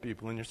defend the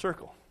people in your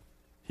circle.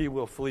 He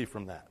will flee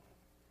from that.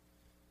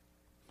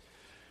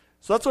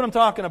 So that's what I'm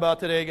talking about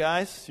today,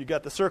 guys. You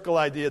got the circle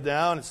idea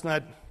down. It's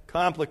not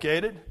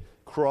complicated.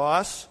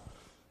 Cross.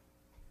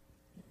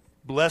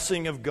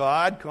 Blessing of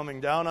God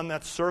coming down on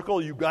that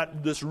circle. You've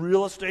got this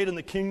real estate in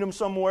the kingdom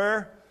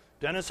somewhere.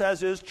 Dennis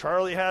has his.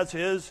 Charlie has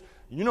his.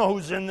 You know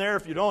who's in there.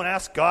 If you don't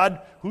ask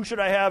God, who should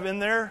I have in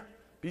there?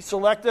 Be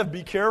selective.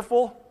 Be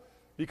careful.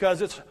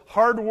 Because it's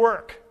hard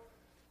work.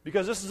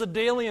 Because this is a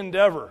daily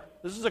endeavor.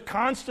 This is a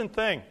constant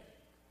thing.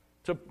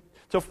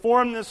 To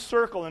form this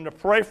circle and to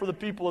pray for the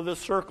people of this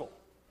circle.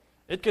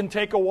 It can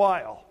take a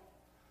while.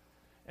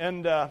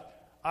 And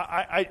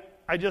I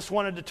just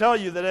wanted to tell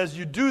you that as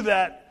you do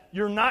that,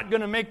 you're not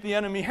going to make the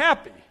enemy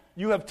happy.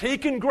 You have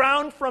taken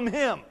ground from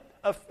him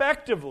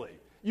effectively.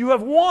 You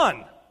have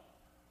won.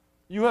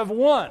 You have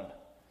won.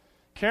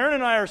 Karen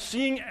and I are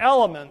seeing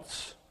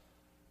elements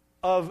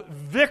of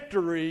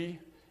victory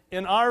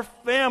in our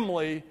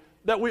family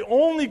that we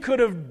only could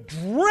have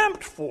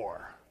dreamt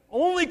for,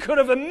 only could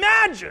have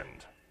imagined.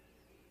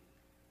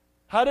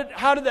 How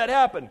did that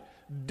happen?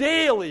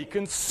 Daily,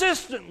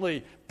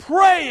 consistently,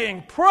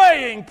 praying,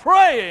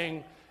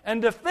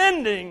 and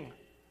defending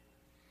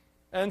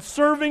and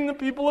serving the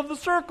people of the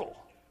circle.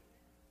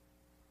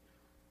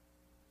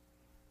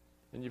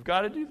 And you've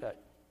got to do that.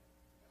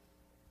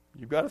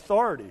 You've got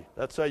authority.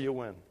 That's how you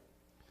win.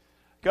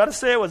 Got to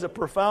say it was a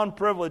profound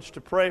privilege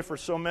to pray for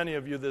so many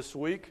of you this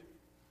week.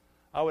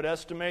 I would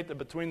estimate that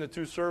between the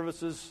two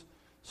services,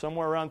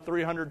 somewhere around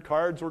 300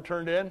 cards were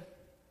turned in.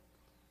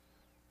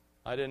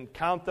 I didn't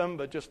count them,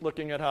 but just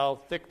looking at how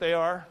thick they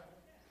are,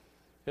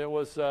 it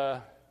was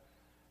a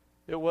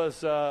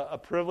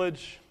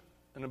privilege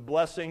and a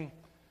blessing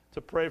to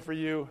pray for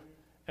you,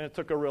 and it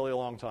took a really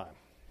long time.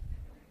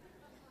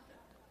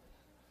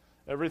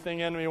 Everything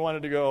in me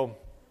wanted to go,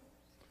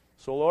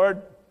 so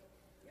Lord,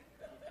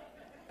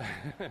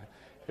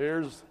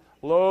 here's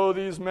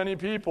these many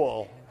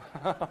people.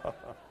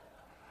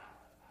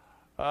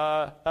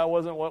 That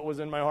wasn't what was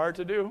in my heart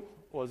to do.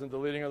 It wasn't the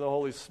leading of the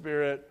Holy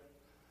Spirit.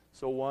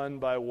 So one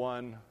by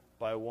one,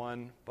 I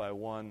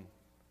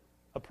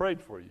prayed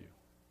for you.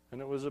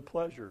 And it was a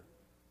pleasure.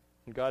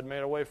 And God made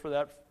a way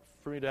for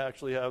me to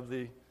actually have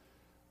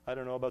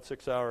about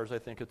 6 hours I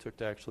think it took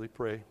to actually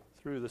pray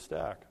through the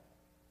stack.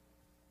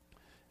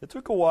 It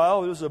took a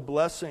while. It was a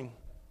blessing.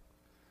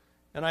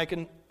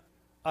 And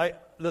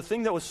the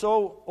thing that was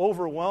so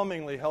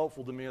overwhelmingly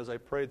helpful to me as I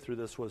prayed through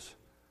this was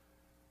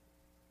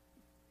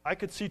I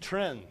could see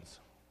trends.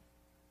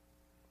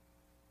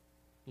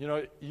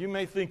 You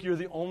may think you're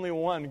the only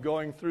one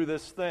going through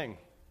this thing,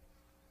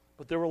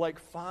 but there were like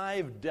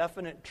 5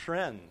 definite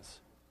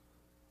trends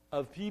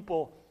of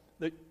people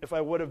that if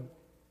I would have,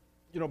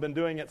 been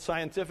doing it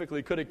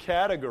scientifically, could have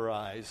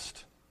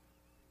categorized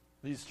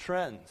these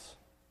trends.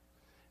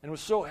 And it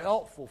was so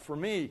helpful for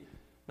me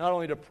not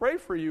only to pray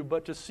for you,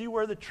 but to see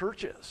where the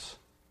church is.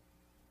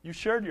 You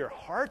shared your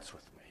hearts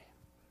with me.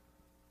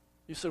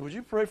 You said, would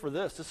you pray for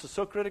this? This is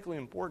so critically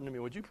important to me.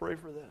 Would you pray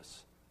for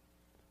this?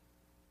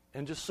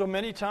 And just so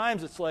many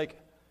times it's like,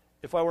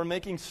 if I were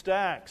making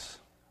stacks,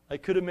 I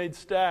could have made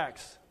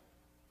stacks.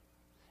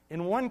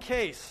 In one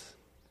case,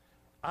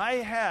 I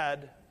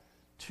had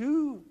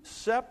 2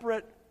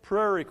 separate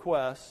prayer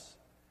requests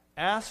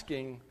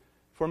asking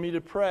for me to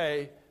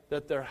pray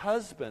that their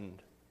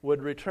husband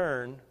would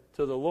return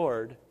to the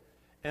Lord,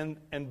 and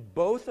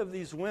both of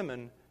these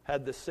women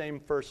had the same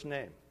first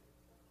name.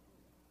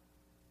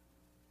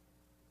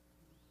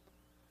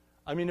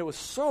 I mean, it was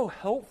so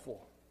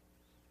helpful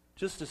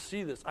just to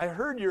see this. I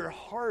heard your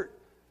heart.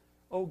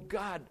 Oh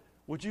God,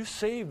 would you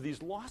save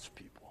these lost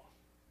people?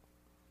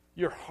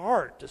 Your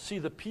heart to see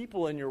the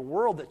people in your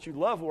world that you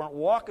love who aren't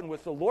walking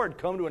with the Lord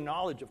come to a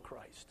knowledge of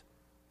Christ.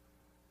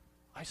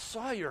 I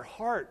saw your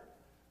heart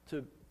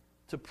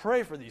to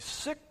pray for these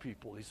sick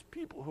people, these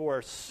people who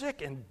are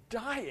sick and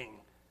dying.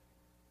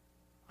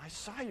 I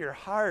saw your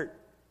heart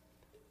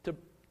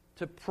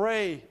to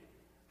pray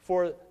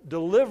for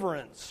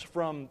deliverance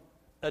from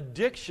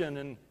addiction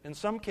and, in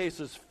some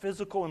cases,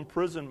 physical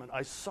imprisonment.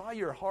 I saw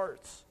your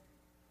hearts.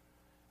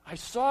 I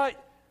saw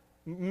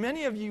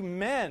many of you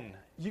men,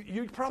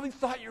 you probably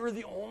thought you were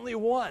the only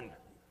one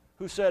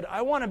who said,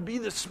 I want to be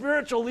the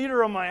spiritual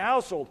leader of my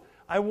household.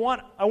 I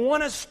want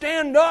to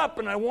stand up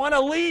and I want to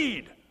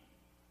lead.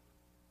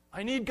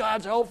 I need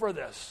God's help for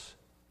this.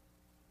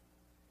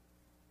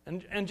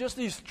 And just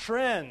these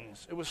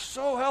trends, it was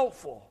so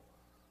helpful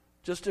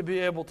just to be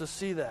able to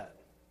see that.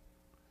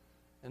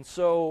 And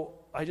so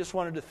I just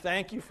wanted to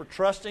thank you for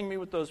trusting me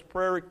with those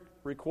prayer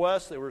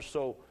requests. They were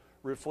so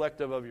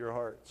reflective of your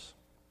hearts.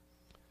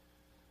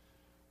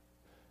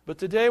 But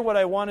today what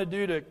I want to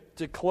do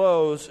to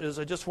close is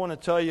I just want to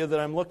tell you that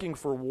I'm looking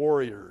for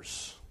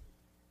warriors.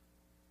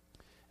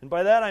 And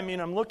by that I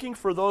mean I'm looking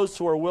for those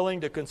who are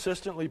willing to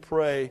consistently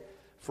pray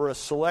for a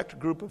select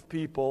group of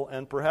people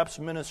and perhaps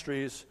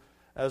ministries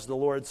as the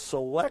Lord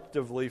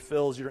selectively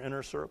fills your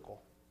inner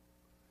circle.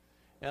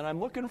 And I'm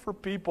looking for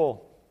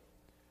people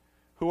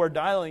who are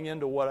dialing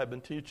into what I've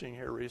been teaching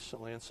here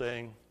recently and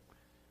saying,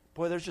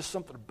 boy, there's just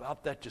something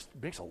about that just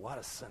makes a lot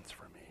of sense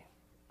for me.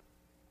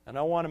 And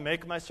I want to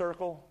make my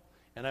circle,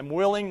 and I'm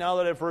willing, now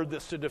that I've heard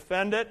this, to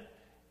defend it,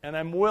 and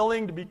I'm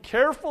willing to be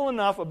careful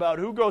enough about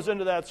who goes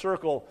into that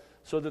circle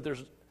so that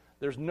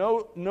there's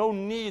no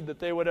need that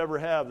they would ever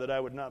have that I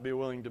would not be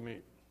willing to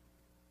meet.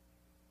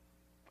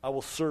 I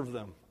will serve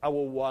them. I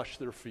will wash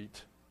their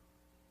feet.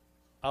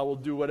 I will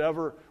do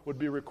whatever would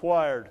be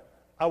required.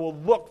 I will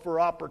look for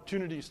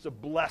opportunities to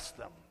bless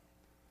them.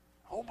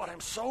 Oh, but I'm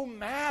so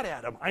mad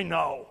at them. I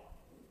know.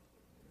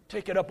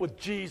 Take it up with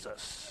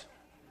Jesus.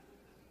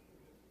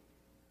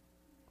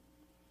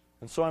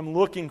 And so I'm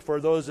looking for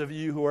those of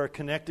you who are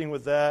connecting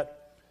with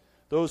that,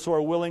 those who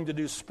are willing to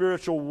do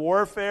spiritual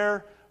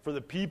warfare for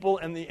the people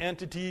and the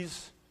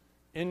entities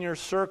in your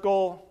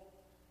circle.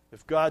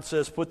 If God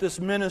says, put this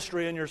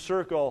ministry in your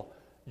circle,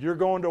 you're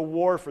going to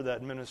war for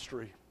that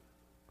ministry.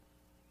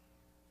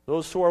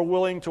 Those who are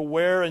willing to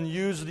wear and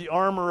use the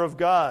armor of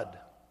God.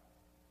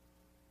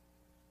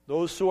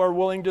 Those who are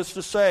willing just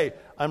to say,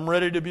 I'm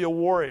ready to be a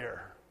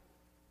warrior.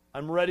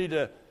 I'm ready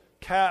to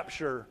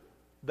capture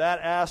that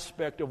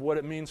aspect of what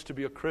it means to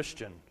be a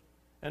Christian.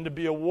 And to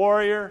be a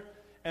warrior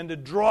and to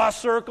draw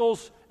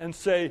circles and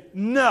say,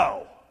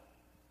 no,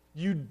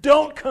 you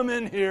don't come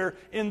in here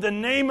in the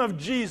name of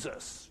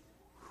Jesus.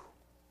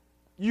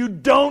 You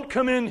don't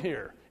come in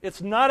here.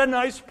 It's not a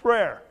nice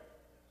prayer.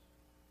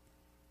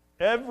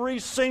 Every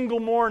single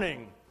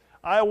morning,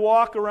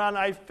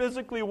 I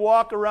physically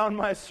walk around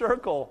my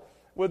circle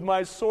with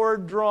my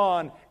sword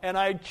drawn, and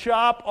I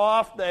chop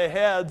off the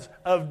heads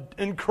of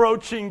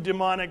encroaching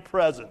demonic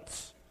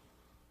presence.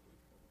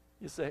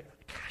 You say,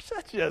 gosh,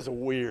 that's just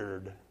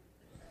weird.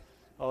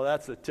 Oh,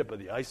 that's the tip of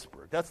the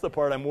iceberg. That's the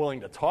part I'm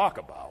willing to talk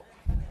about.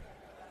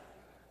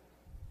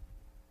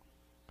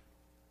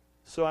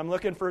 So I'm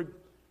looking for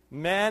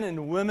men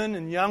and women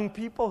and young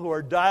people who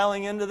are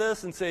dialing into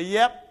this and say,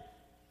 yep,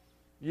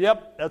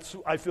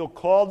 I feel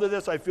called to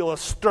this. I feel a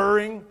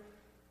stirring.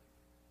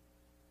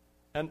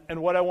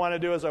 And what I want to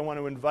do is I want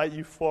to invite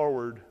you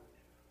forward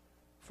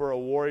for a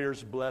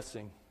warrior's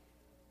blessing.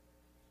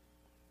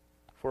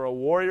 For a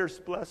warrior's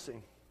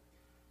blessing.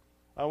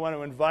 I want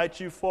to invite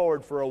you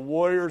forward for a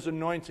warrior's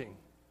anointing.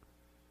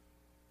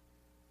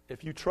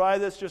 If you try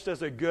this just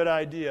as a good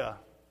idea,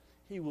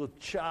 he will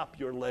chop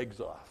your legs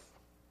off.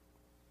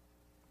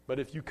 But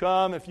if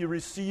you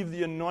receive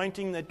the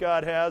anointing that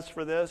God has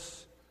for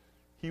this,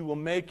 he will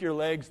make your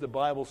legs, the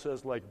Bible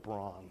says, like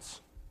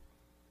bronze.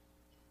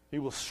 He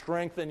will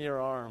strengthen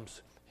your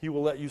arms. He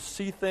will let you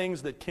see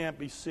things that can't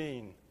be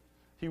seen.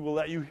 He will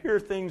let you hear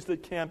things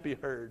that can't be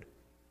heard.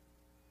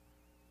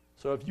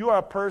 So if you are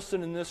a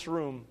person in this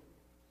room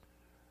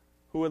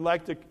who would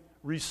like to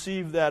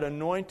receive that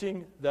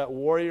anointing, that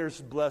warrior's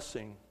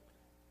blessing,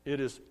 it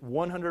is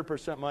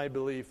 100% my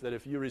belief that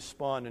if you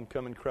respond and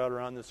come and crowd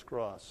around this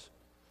cross,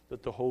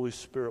 that the Holy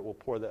Spirit will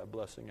pour that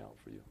blessing out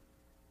for you.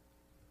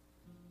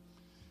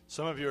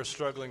 Some of you are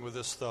struggling with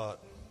this thought.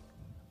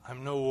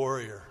 I'm no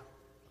warrior.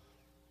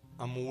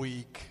 I'm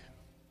weak.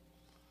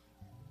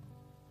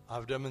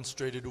 I've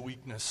demonstrated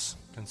weakness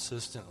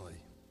consistently.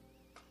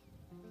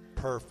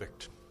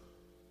 Perfect.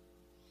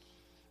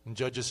 In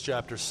Judges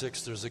chapter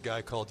 6, there's a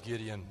guy called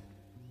Gideon.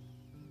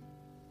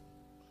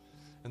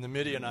 And the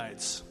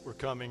Midianites were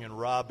coming and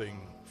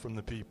robbing from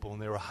the people,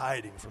 and they were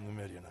hiding from the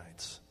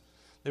Midianites.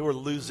 They were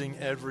losing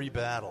every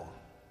battle.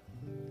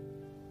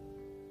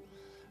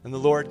 And the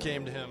Lord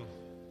came to him,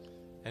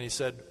 and he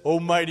said, "O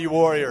mighty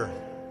warrior."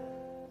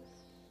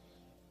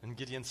 And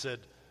Gideon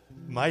said,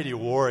 "Mighty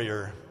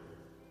warrior."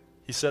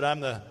 He said, I'm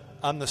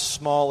the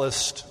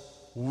smallest,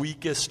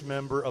 weakest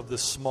member of the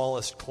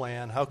smallest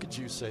clan. How could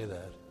you say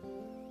that?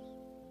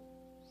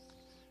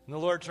 And the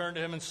Lord turned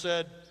to him and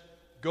said,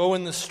 "Go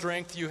in the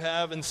strength you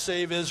have and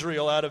save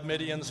Israel out of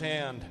Midian's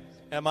hand.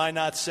 Am I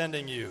not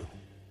sending you?"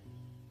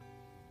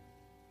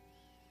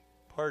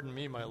 "Pardon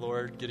me, my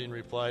Lord," Gideon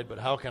replied, "but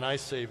how can I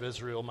save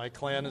Israel? My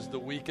clan is the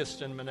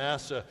weakest in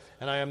Manasseh,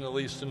 and I am the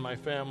least in my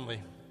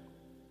family."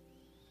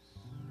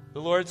 The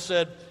Lord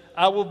said,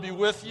 "I will be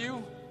with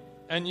you,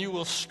 and you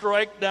will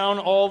strike down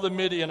all the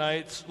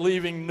Midianites,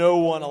 leaving no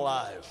one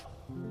alive."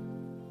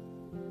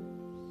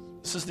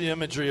 This is the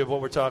imagery of what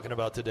we're talking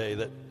about today,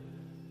 that,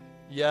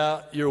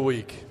 yeah, you're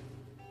weak.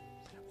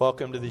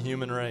 Welcome to the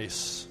human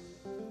race.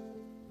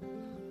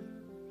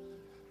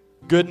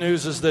 Good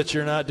news is that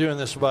you're not doing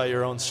this by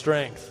your own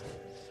strength.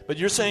 But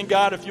you're saying,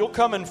 "God, if you'll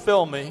come and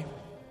fill me,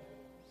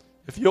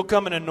 if you'll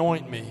come and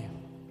anoint me,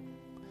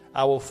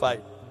 I will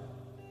fight.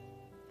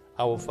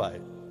 I will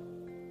fight."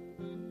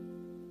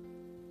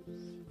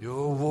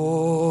 Your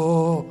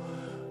warrior,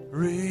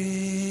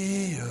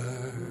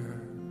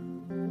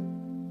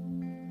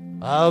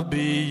 I'll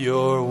be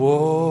your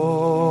warrior.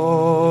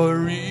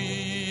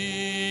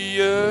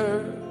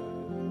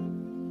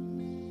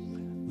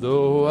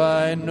 Though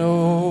I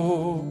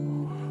know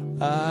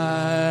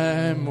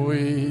I'm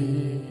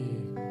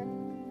weak,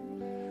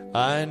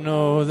 I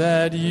know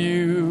that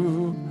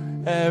you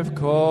have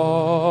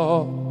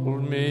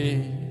called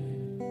me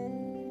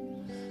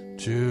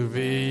to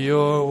be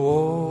your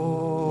warrior.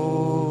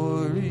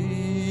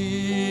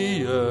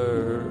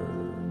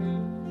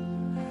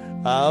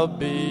 I'll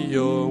be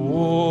your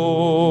warrior.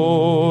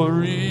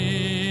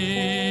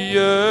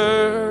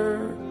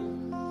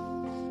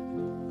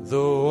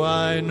 Though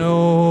I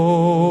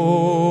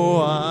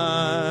know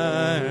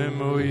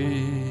I'm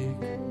weak,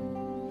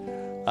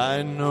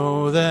 I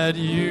know that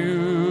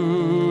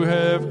you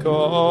have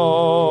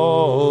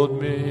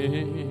called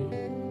me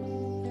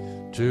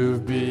to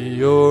be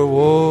your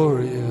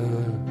warrior.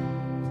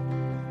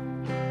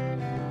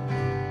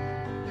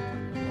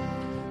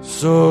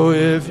 So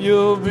if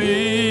you'll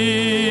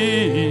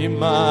be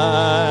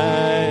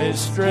my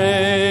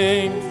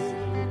strength,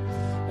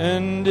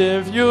 and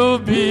if you'll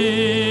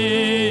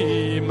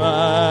be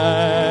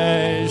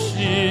my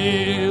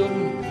shield,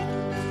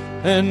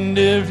 and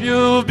if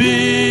you'll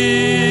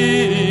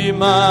be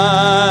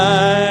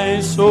my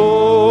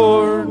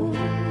sword,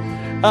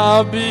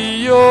 I'll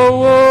be your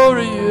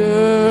warrior.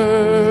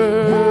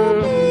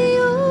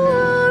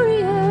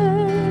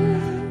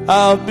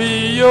 I'll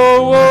be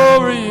your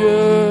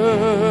warrior.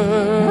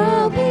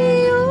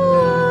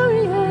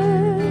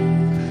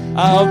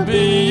 I'll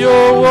be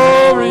your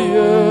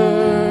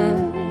warrior,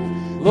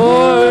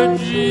 Lord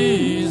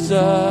Jesus,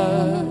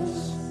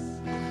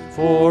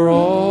 for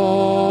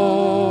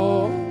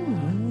all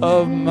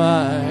of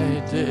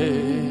my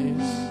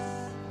days.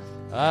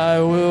 I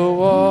will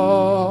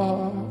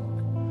walk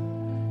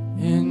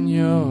in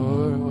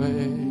your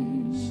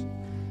ways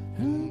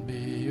and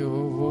be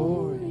your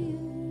warrior.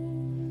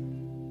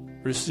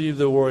 Receive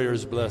the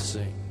warrior's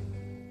blessing.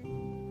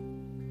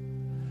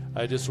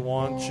 I just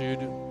want you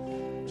to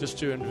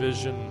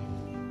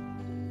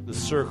envision the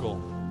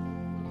circle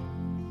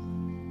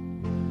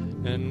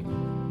and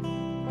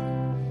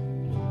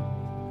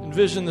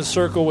envision the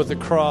circle with the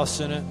cross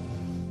in it,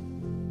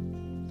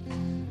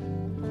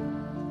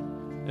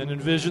 and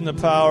envision the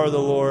power of the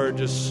Lord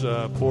just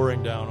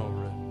pouring down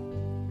over it,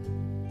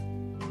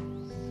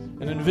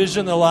 and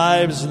envision the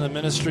lives and the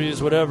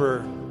ministries,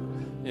 whatever,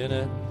 in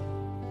it.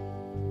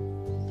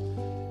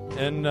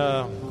 And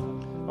I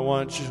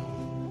want you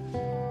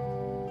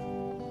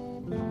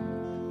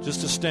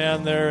just to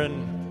stand there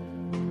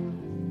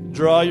and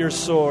draw your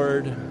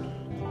sword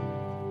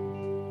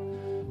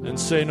and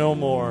say, "No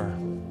more.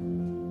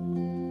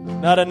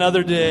 Not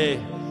another day.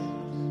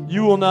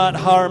 You will not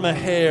harm a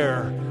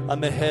hair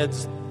on the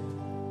heads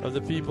of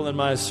the people in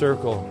my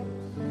circle.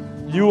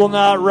 You will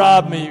not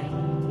rob me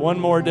one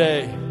more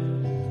day."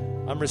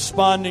 I'm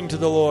responding to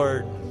the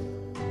Lord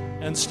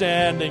and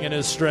standing in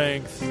His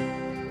strength.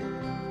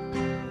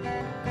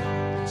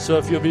 So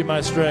if you'll be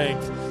my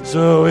strength,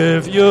 so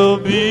if you'll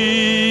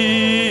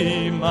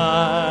be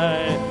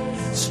my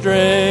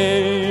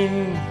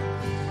strength,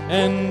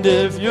 and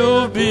if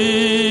you'll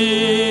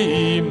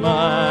be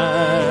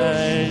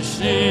my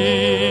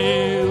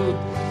shield,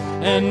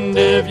 and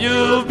if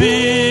you'll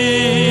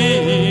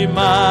be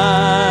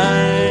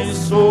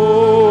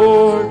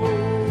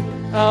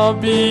I'll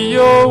be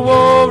your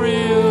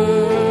warrior.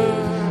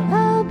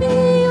 I'll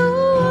be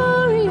your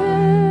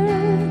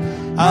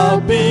warrior.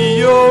 I'll be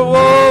your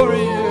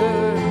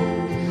warrior.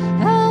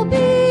 I'll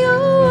be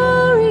your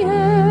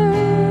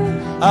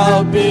warrior.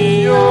 I'll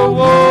be your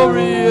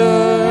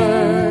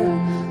warrior,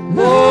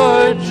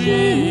 Lord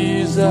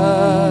Jesus,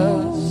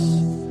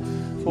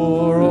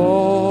 for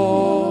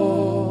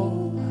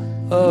all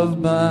of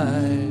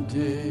my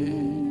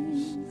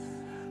days.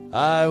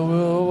 I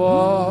will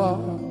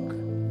walk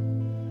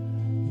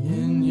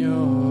in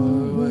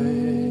your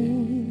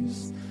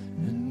ways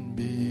and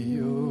be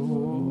your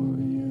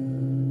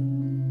warrior.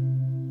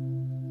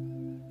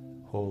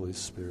 Holy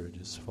Spirit,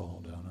 just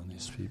fall down on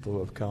these people who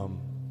have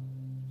come.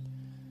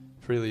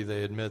 Freely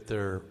they admit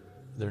their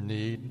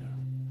need.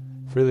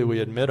 Freely we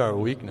admit our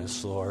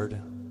weakness,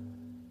 Lord.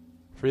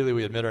 Freely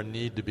we admit our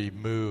need to be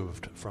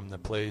moved from the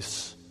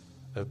place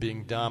of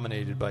being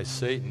dominated by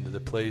Satan to the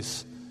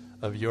place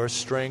of your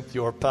strength,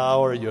 your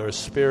power, your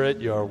spirit,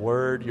 your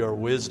word, your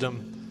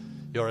wisdom,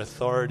 your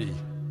authority,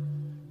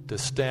 to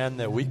stand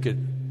that we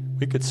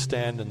could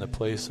stand in the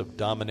place of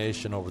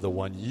domination over the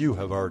one you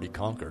have already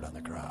conquered on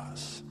the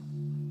cross.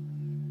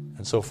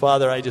 And so,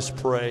 Father, I just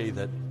pray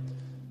that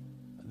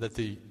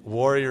the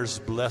warrior's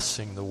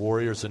blessing, the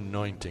warrior's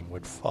anointing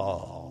would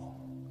fall.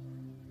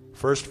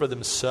 First for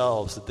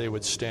themselves, that they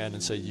would stand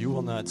and say, you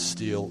will not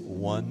steal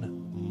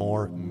one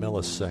more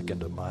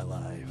millisecond of my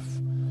life.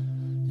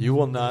 You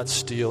will not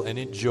steal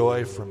any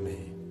joy from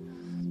me.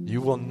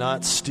 You will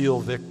not steal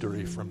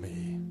victory from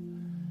me.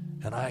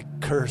 And I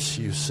curse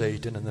you,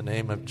 Satan, in the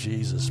name of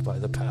Jesus by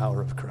the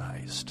power of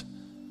Christ.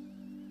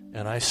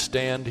 And I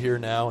stand here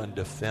now in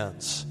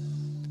defense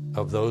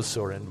of those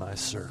who are in my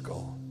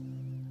circle.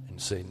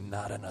 Say,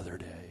 not another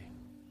day.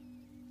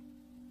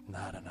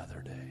 Not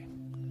another day.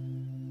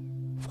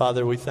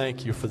 Father, we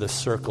thank you for the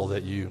circle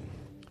that you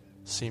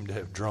seem to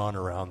have drawn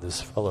around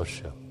this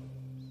fellowship.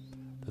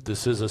 That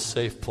this is a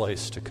safe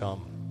place to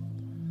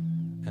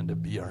come and to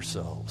be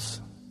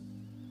ourselves.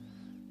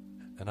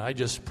 And I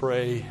just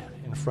pray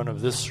in front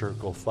of this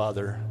circle,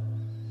 Father,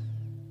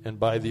 and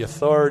by the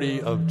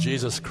authority of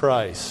Jesus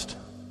Christ,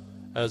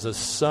 as a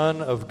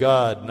Son of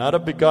God, not a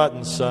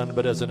begotten Son,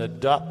 but as an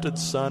adopted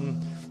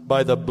Son,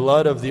 by the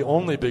blood of the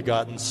only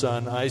begotten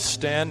Son, I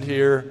stand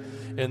here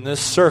in this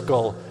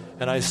circle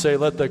and I say,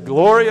 let the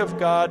glory of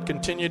God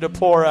continue to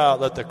pour out.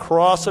 Let the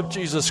cross of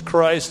Jesus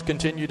Christ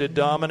continue to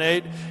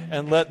dominate.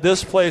 And let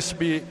this place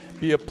be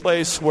a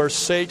place where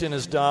Satan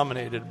is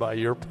dominated by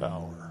your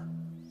power.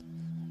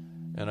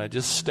 And I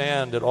just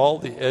stand at all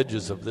the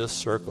edges of this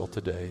circle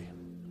today.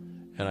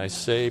 And I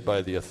say,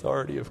 by the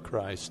authority of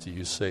Christ to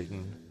you,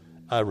 Satan,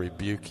 I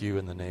rebuke you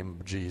in the name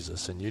of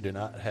Jesus. And you do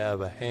not have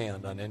a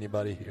hand on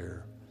anybody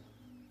here.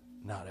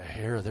 Not a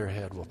hair of their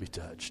head will be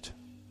touched.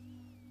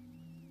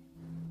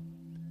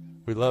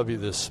 We love you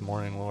this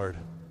morning, Lord.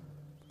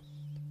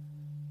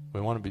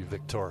 We want to be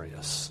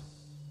victorious.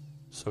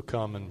 So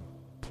come and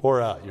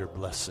pour out your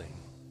blessing.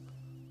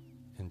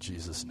 In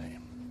Jesus'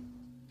 name,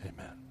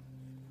 amen.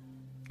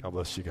 God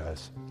bless you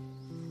guys.